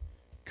study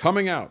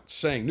coming out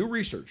saying, new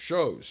research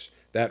shows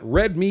that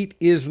red meat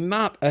is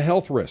not a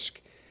health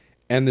risk.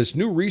 And this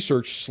new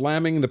research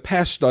slamming the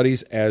past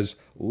studies as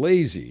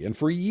lazy. And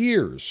for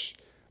years,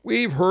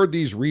 we've heard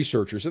these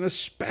researchers, and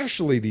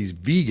especially these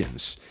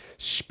vegans,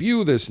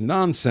 spew this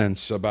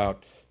nonsense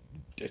about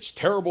it's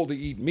terrible to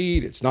eat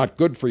meat, it's not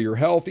good for your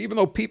health, even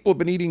though people have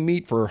been eating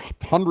meat for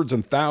hundreds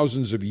and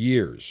thousands of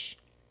years.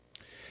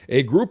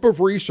 A group of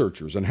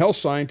researchers and health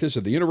scientists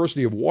at the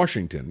University of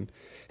Washington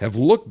have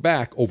looked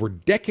back over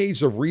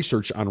decades of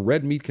research on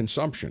red meat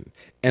consumption,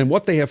 and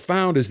what they have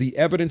found is the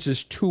evidence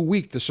is too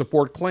weak to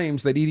support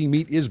claims that eating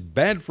meat is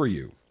bad for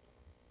you.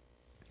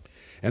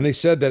 And they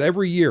said that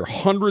every year,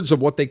 hundreds of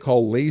what they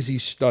call lazy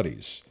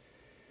studies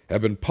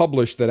have been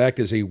published that act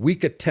as a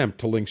weak attempt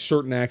to link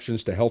certain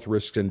actions to health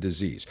risks and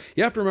disease.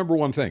 You have to remember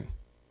one thing.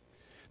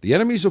 The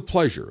enemies of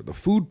pleasure, the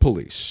food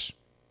police,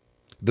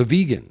 the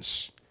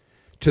vegans,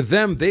 to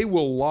them, they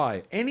will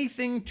lie.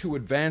 Anything to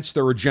advance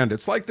their agenda.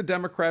 It's like the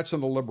Democrats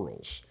and the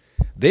liberals.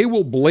 They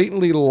will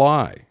blatantly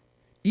lie.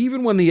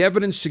 Even when the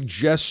evidence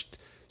suggests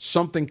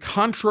something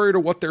contrary to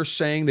what they're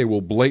saying, they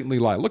will blatantly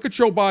lie. Look at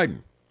Joe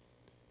Biden.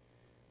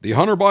 The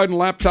Hunter Biden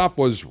laptop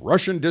was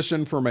Russian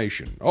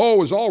disinformation. Oh, it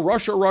was all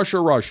Russia, Russia,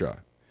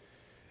 Russia.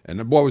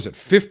 And what was it,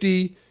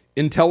 50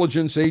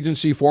 intelligence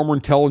agency, former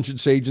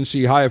intelligence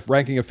agency,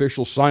 high-ranking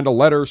officials signed a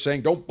letter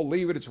saying, don't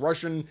believe it, it's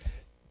Russian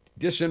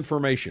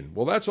disinformation.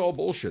 Well, that's all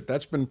bullshit.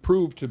 That's been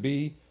proved to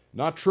be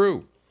not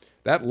true.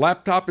 That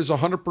laptop is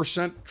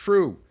 100%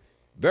 true.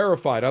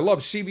 Verified. I love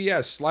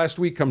CBS last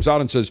week comes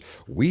out and says,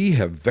 we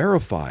have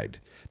verified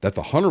that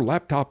the Hunter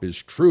laptop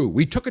is true.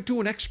 We took it to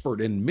an expert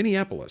in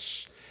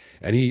Minneapolis,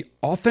 and he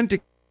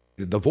authenticated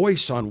the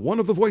voice on one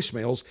of the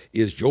voicemails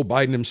is Joe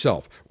Biden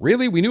himself.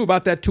 Really? We knew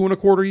about that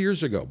 2.25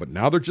 years ago, but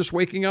now they're just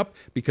waking up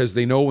because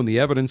they know when the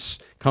evidence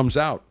comes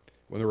out.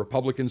 When the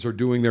Republicans are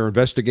doing their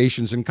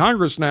investigations in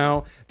Congress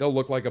now, they'll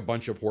look like a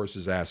bunch of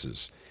horses'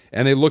 asses.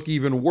 And they look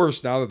even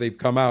worse now that they've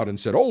come out and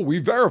said, oh, we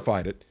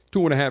verified it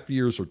 2.5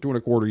 years or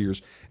 2.25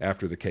 years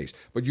after the case.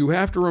 But you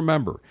have to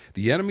remember,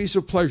 the enemies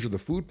of pleasure, the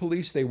food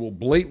police, they will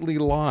blatantly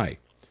lie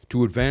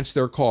to advance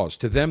their cause.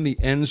 To them, the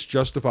ends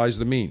justifies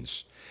the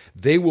means.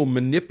 They will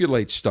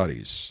manipulate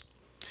studies.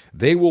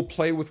 They will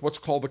play with what's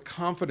called the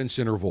confidence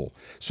interval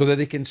so that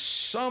they can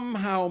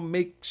somehow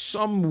make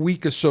some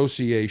weak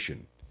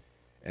association.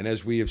 And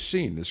as we have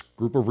seen, this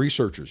group of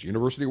researchers,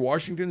 University of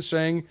Washington,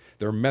 saying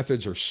their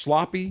methods are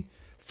sloppy,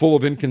 full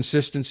of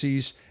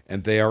inconsistencies,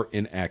 and they are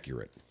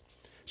inaccurate.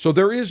 So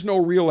there is no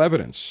real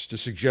evidence to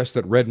suggest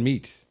that red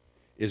meat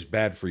is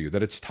bad for you,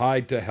 that it's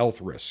tied to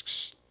health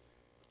risks.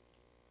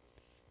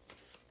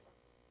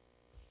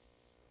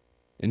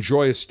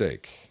 Enjoy a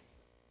steak.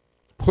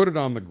 Put it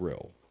on the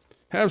grill.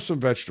 Have some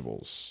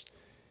vegetables.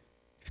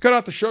 If you cut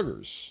out the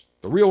sugars,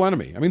 the real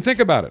enemy. I mean, think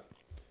about it.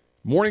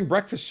 Morning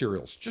breakfast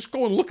cereals. Just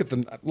go and look at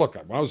them. Look,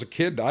 when I was a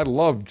kid, I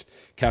loved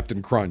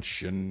Captain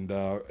Crunch and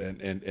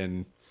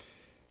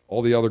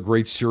all the other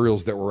great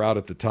cereals that were out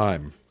at the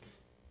time.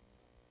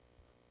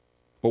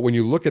 But when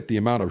you look at the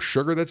amount of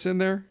sugar that's in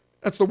there,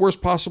 that's the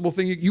worst possible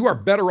thing. You are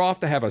better off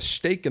to have a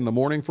steak in the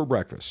morning for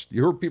breakfast.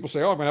 You heard people say,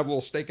 oh, I'm going to have a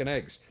little steak and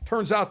eggs.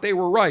 Turns out they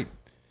were right.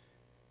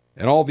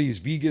 And all these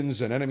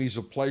vegans and enemies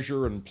of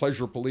pleasure and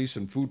pleasure police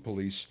and food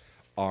police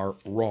are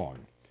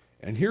wrong.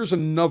 And here's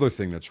another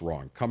thing that's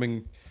wrong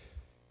coming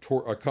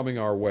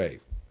our way.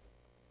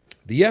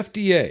 The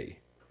FDA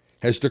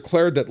has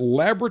declared that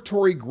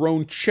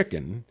laboratory-grown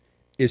chicken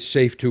is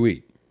safe to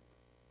eat.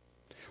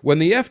 When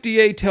the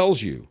FDA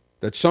tells you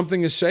that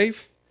something is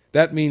safe,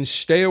 that means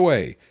stay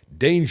away.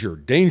 Danger,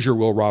 danger,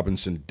 Will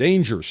Robinson,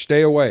 danger,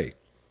 stay away.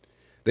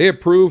 They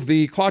approved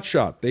the clot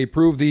shot. They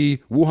approved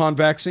the Wuhan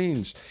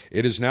vaccines.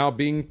 It is now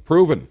being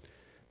proven.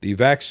 The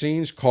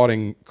vaccines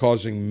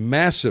causing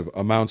massive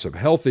amounts of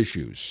health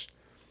issues,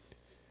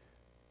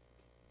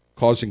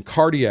 causing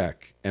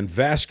cardiac and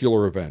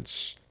vascular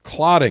events,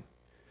 clotting.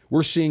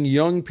 We're seeing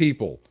young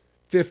people,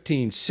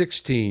 15,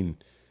 16,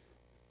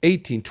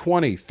 18,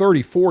 20,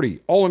 30, 40,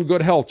 all in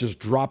good health, just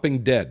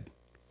dropping dead.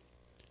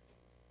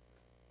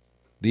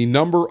 The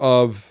number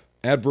of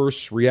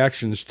adverse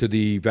reactions to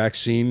the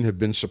vaccine have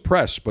been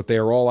suppressed, but they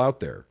are all out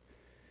there.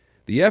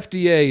 The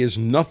FDA is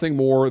nothing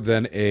more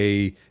than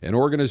an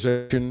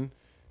organization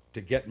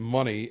to get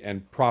money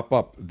and prop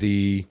up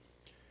the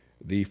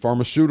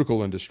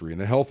pharmaceutical industry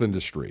and the health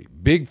industry.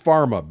 Big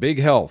pharma, big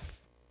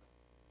health,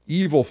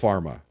 evil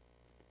pharma.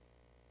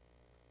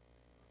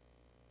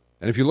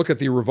 And if you look at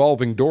the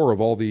revolving door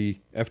of all the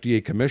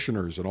FDA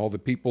commissioners and all the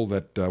people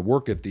that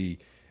work at the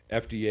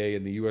FDA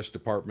and the U.S.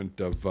 Department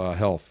of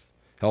Health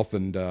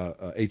and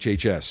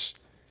HHS,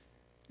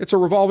 it's a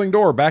revolving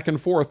door back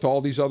and forth to all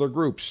these other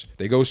groups.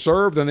 They go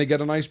serve, then they get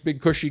a nice big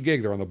cushy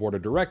gig. They're on the board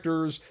of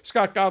directors.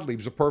 Scott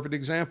Gottlieb's a perfect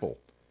example.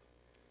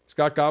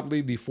 Scott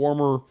Gottlieb, the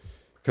former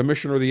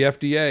commissioner of the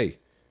FDA.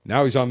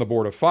 Now he's on the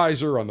board of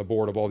Pfizer, on the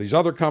board of all these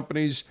other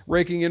companies,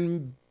 raking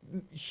in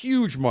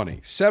huge money,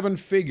 7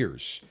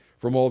 figures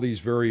from all these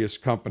various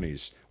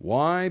companies.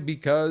 Why?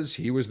 Because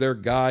he was their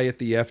guy at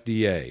the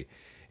FDA.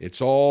 It's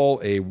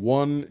all a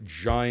one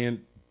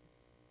giant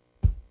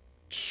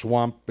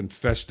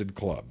swamp-infested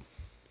club.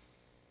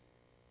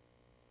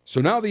 So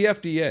now the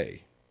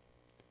FDA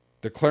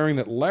declaring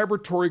that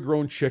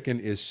laboratory-grown chicken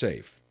is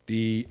safe.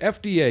 The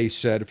FDA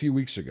said a few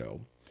weeks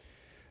ago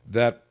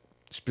that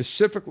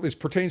this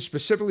pertains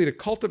specifically to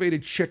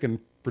cultivated chicken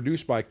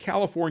produced by a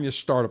California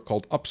startup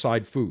called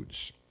Upside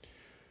Foods.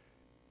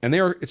 And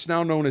it's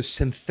now known as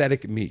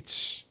synthetic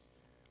meats.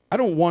 I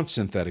don't want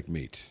synthetic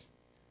meat.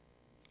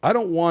 I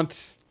don't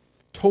want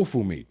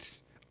tofu meat.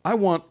 I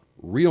want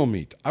real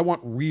meat. I want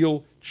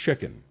real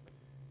chicken.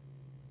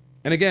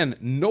 And again,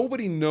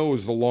 nobody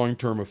knows the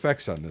long-term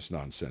effects on this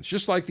nonsense.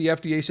 Just like the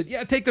FDA said,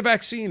 yeah, take the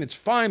vaccine, it's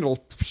fine,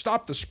 it'll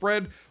stop the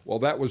spread. Well,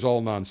 that was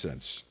all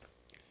nonsense.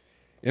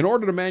 In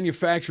order to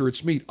manufacture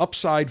its meat,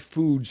 Upside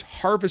Foods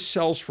harvests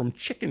cells from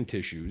chicken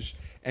tissues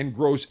and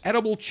grows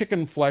edible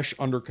chicken flesh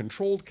under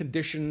controlled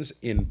conditions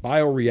in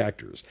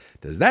bioreactors.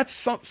 Does that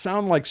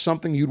sound like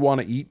something you'd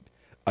want to eat?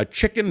 A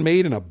chicken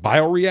made in a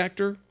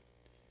bioreactor?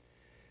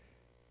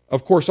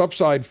 Of course,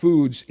 Upside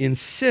Foods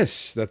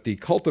insists that the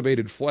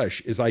cultivated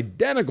flesh is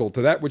identical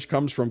to that which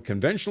comes from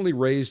conventionally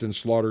raised and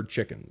slaughtered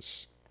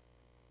chickens.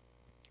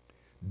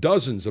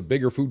 Dozens of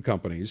bigger food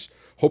companies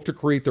hope to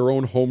create their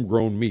own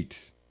homegrown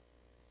meat.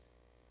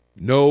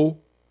 No,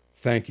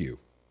 thank you.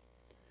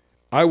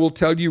 I will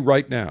tell you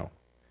right now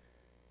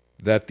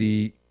that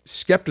the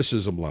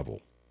skepticism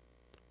level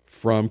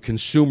from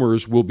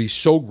consumers will be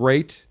so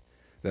great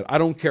that I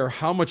don't care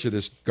how much of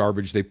this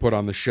garbage they put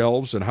on the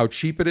shelves and how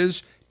cheap it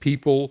is,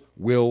 people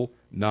will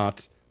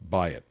not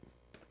buy it.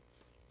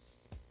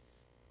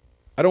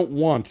 I don't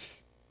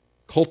want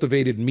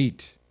cultivated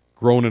meat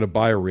grown in a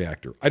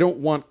bioreactor. I don't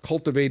want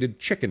cultivated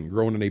chicken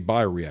grown in a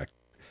bioreactor.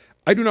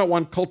 I do not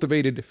want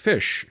cultivated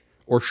fish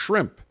or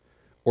shrimp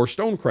or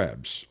stone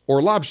crabs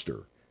or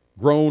lobster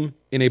grown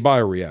in a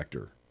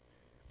bioreactor.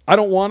 I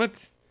don't want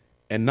it,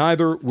 and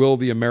neither will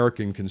the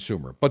American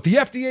consumer. But the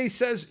FDA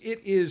says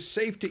it is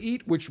safe to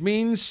eat, which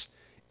means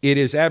it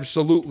is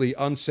absolutely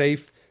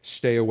unsafe.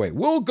 Stay away.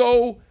 We'll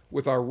go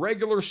with our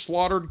regular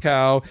slaughtered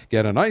cow,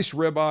 get a nice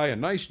ribeye, a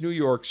nice New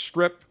York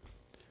strip,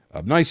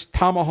 a nice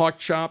tomahawk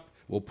chop.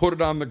 We'll put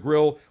it on the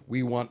grill.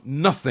 We want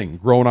nothing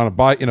grown in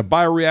a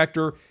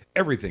bioreactor.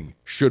 Everything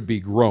should be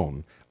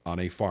grown on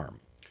a farm.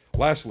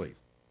 Lastly,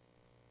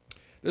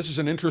 this is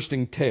an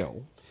interesting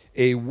tale.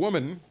 A young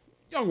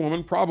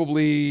woman,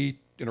 probably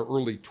in her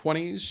early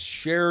 20s,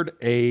 shared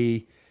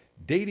a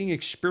dating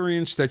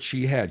experience that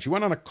she had. She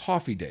went on a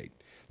coffee date.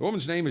 The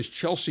woman's name is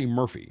Chelsea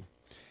Murphy.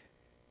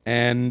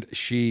 And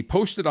she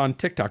posted on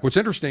TikTok. What's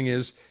interesting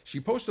is she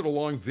posted a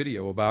long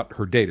video about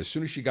her date as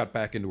soon as she got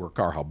back into her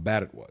car, how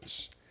bad it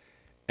was.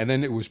 And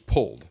then it was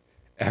pulled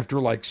after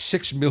like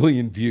 6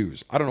 million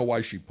views. I don't know why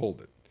she pulled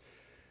it.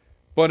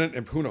 But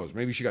and who knows,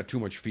 maybe she got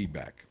too much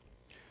feedback.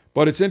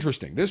 But it's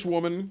interesting. This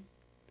woman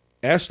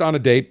asked on a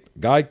date,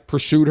 guy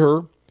pursued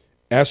her,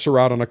 asked her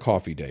out on a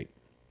coffee date.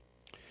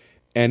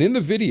 And in the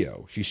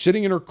video, she's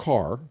sitting in her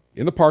car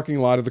in the parking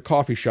lot of the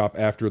coffee shop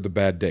after the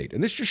bad date.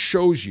 And this just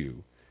shows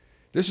you,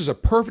 this is a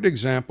perfect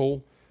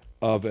example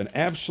of an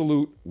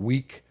absolute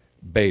weak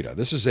beta.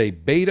 This is a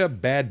beta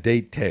bad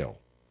date tale.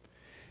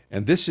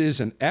 And this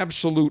is an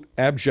absolute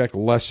abject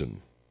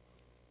lesson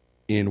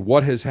in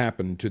what has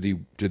happened to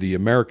the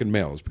American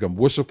male. It's become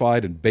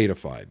wussified and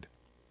betafied.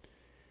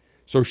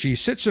 So she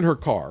sits in her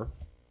car.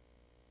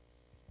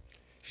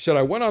 She said,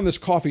 I went on this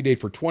coffee date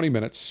for 20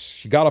 minutes.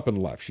 She got up and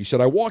left. She said,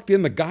 I walked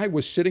in. The guy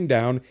was sitting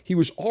down. He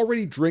was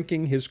already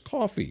drinking his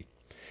coffee.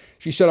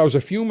 She said, I was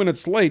a few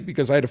minutes late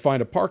because I had to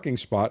find a parking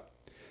spot.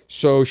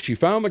 So she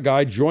found the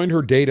guy, joined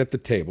her date at the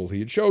table he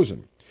had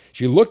chosen.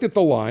 She looked at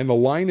the line. The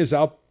line is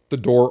out the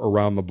door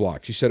around the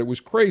block. She said it was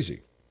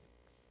crazy.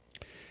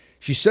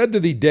 She said to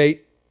the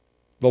date,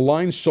 the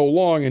line's so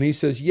long, and he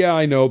says, yeah,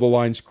 I know, the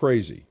line's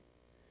crazy.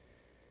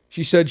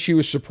 She said she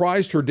was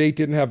surprised her date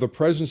didn't have the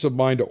presence of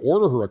mind to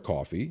order her a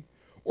coffee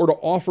or to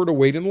offer to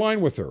wait in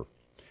line with her.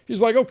 She's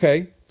like,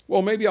 okay,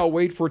 well, maybe I'll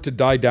wait for it to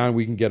die down.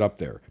 We can get up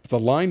there. But the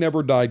line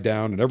never died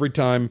down, and every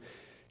time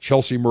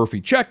Chelsea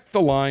Murphy checked,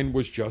 the line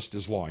was just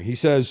as long. He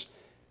says,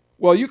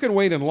 well, you can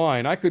wait in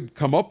line. I could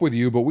come up with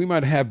you, but we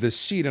might have this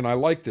seat, and I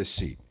like this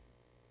seat.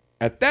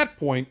 At that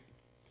point,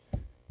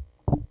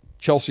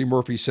 Chelsea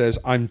Murphy says,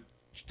 I'm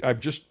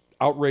just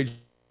outraged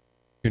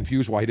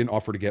confused why he didn't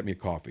offer to get me a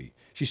coffee.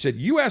 She said,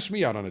 you asked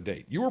me out on a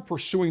date. You were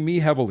pursuing me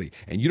heavily,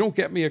 and you don't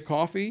get me a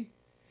coffee?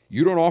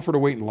 You don't offer to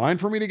wait in line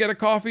for me to get a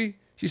coffee?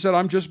 She said,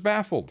 I'm just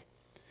baffled.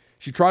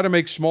 She tried to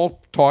make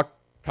small talk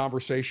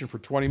conversation for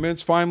 20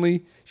 minutes.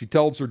 Finally, she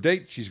tells her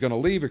date she's going to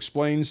leave,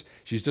 explains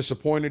she's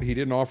disappointed he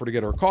didn't offer to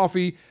get her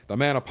coffee. The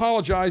man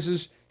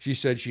apologizes. She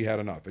said she had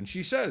enough. And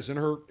she says in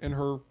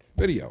her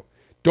video,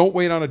 don't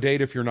wait on a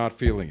date if you're not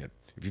feeling it.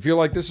 If you feel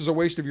like this is a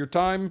waste of your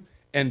time,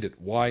 end it.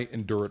 Why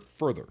endure it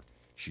further?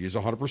 She is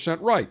 100%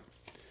 right.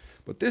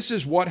 But this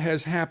is what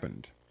has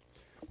happened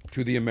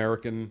to the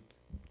American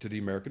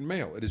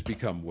male. It has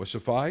become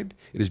wussified.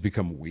 It has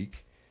become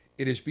weak.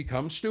 It has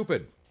become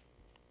stupid.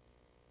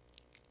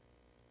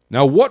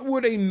 Now, what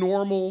would a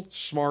normal,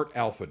 smart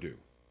alpha do?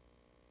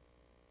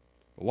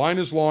 The line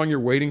is long. You're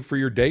waiting for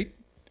your date.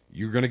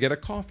 You're going to get a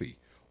coffee.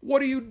 What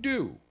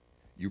do?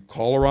 You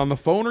call her on the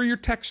phone or you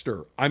text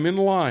her. I'm in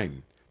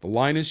line. The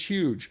line is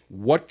huge.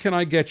 What can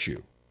I get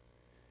you?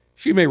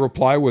 She may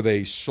reply with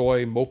a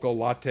soy mocha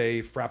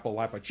latte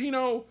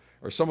frappellappuccino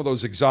or some of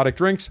those exotic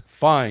drinks.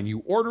 Fine,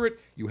 you order it,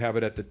 you have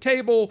it at the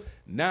table.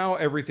 Now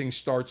everything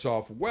starts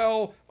off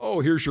well. Oh,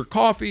 here's your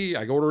coffee.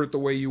 I ordered it the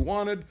way you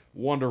wanted.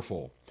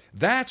 Wonderful.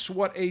 That's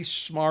what a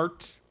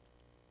smart,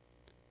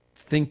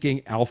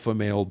 thinking alpha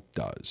male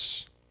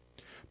does.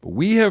 But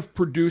we have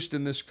produced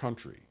in this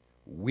country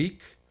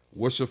weak,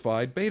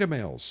 wussified beta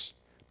males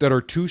that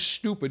are too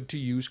stupid to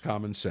use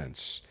common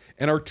sense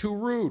and are too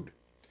rude.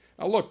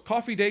 Now look,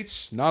 coffee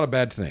dates, not a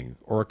bad thing.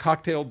 Or a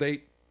cocktail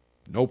date,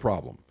 no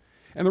problem.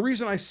 And the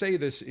reason I say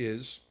this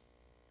is,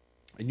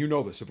 and you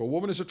know this, if a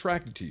woman is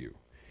attracted to you,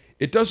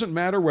 it doesn't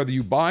matter whether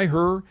you buy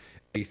her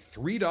a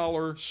 $3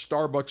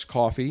 Starbucks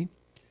coffee,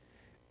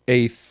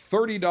 a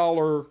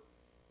 $30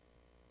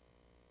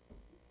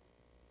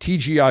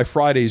 TGI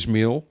Fridays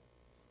meal,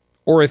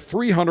 or a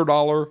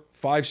 $300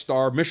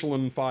 five-star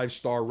Michelin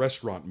five-star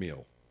restaurant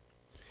meal.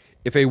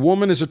 If a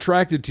woman is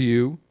attracted to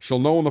you, she'll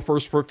know in the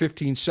first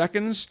 15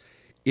 seconds,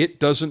 it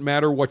doesn't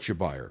matter what you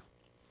buy her.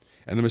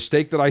 And the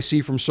mistake that I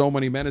see from so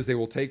many men is they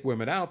will take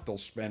women out, they'll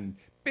spend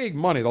big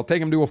money, they'll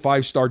take them to a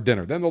five-star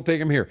dinner, then they'll take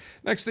them here.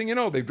 Next thing you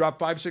know, they've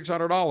dropped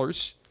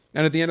 $500-600,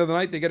 and at the end of the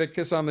night, they get a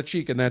kiss on the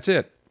cheek, and that's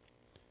it.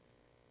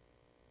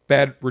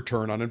 Bad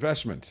return on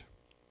investment.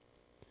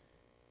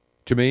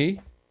 To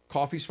me,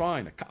 coffee's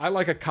fine. I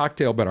like a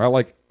cocktail better. I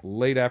like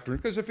late afternoon,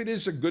 because if it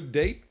is a good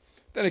date,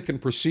 then it can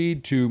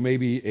proceed to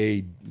maybe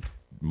a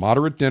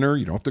moderate dinner.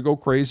 You don't have to go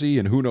crazy,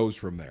 and who knows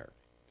from there.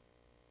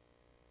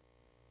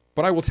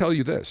 But I will tell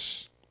you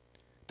this,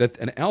 that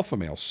an alpha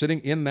male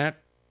sitting in that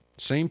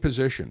same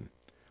position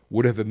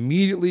would have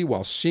immediately,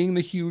 while seeing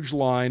the huge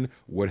line,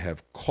 would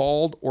have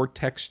called or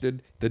texted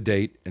the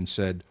date and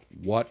said,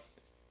 what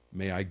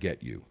may I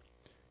get you?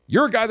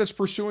 You're a guy that's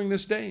pursuing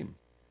this dame.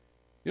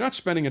 You're not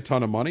spending a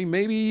ton of money.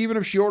 Maybe even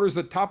if she orders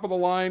the top of the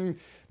line,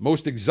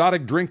 most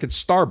exotic drink at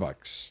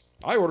Starbucks.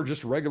 I order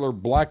just regular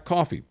black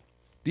coffee,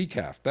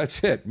 decaf.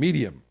 That's it,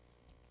 medium.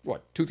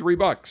 What,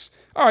 $2-3?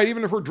 All right,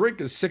 even if her drink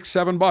is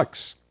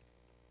 $6-7.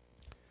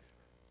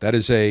 That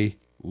is a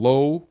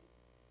low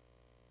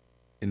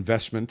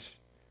investment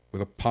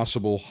with a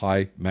possible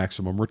high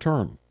maximum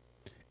return.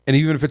 And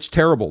even if it's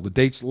terrible, the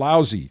date's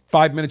lousy,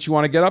 5 minutes you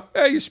want to get up,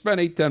 you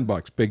spend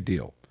 $8-10, big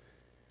deal.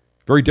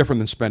 Very different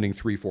than spending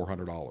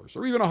 $300-400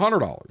 or even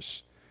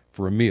 $100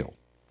 for a meal.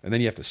 And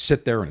then you have to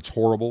sit there and it's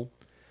horrible.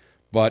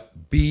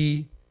 But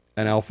be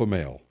an alpha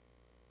male.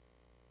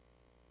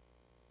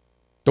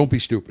 Don't be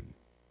stupid.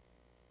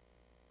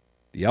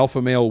 The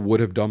alpha male would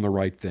have done the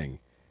right thing.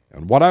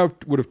 And what I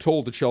would have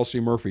told to Chelsea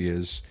Murphy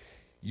is,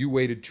 you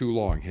waited too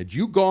long. Had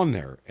you gone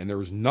there and there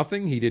was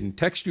nothing, he didn't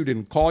text you,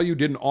 didn't call you,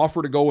 didn't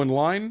offer to go in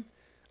line,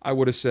 I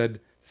would have said,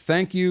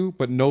 thank you,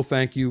 but no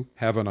thank you.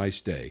 Have a nice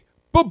day.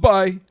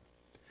 Bye-bye.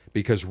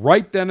 Because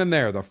right then and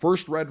there, the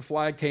first red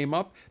flag came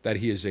up that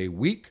he is a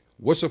weak,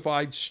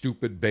 wussified,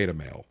 stupid beta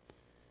male.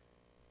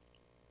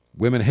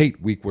 Women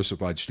hate weak,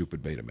 wussified,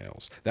 stupid beta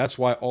males. That's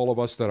why all of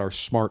us that are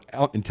smart,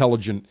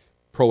 intelligent,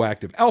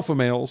 proactive alpha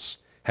males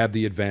have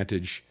the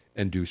advantage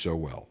and do so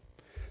well.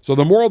 So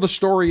the moral of the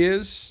story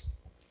is,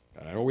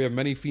 and I know we have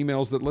many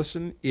females that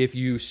listen, if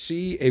you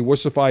see a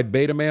wussified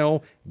beta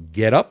male,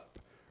 get up,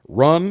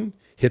 run,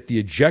 hit the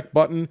eject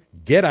button,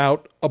 get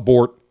out,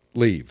 abort,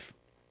 leave.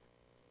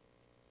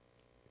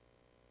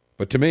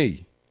 But to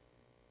me,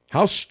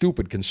 how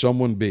stupid can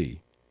someone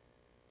be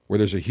where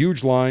there's a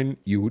huge line,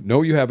 you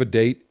know you have a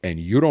date, and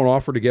you don't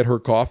offer to get her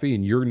coffee,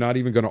 and you're not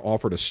even going to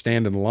offer to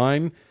stand in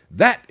line?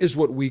 That is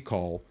what we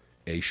call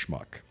a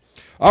schmuck.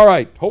 All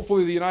right,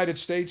 hopefully the United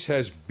States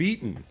has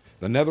beaten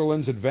the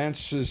Netherlands,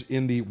 advances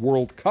in the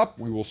World Cup.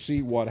 We will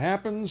see what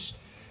happens.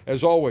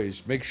 As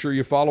always, make sure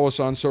you follow us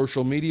on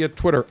social media,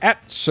 Twitter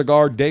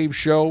 @Cigar Dave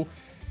Show,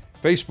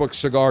 Facebook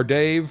Cigar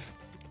Dave,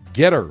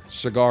 Getter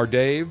Cigar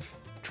Dave,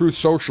 Truth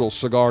Social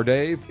Cigar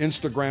Dave,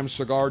 Instagram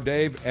Cigar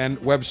Dave, and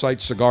website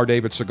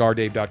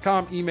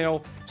cigardave@cigardave.com,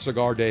 email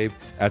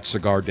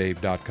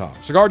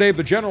cigardave@cigardave.com. Cigar Dave,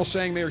 the general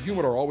saying, may your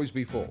humidor always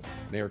be full,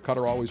 may your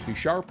cutter always be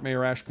sharp, may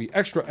your ash be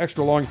extra,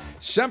 extra long,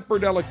 semper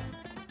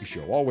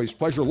Show. Always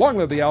pleasure. Long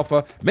live the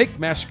Alpha. Make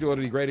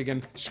masculinity great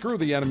again. Screw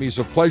the enemies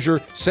of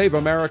pleasure. Save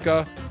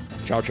America.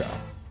 Ciao,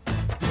 ciao.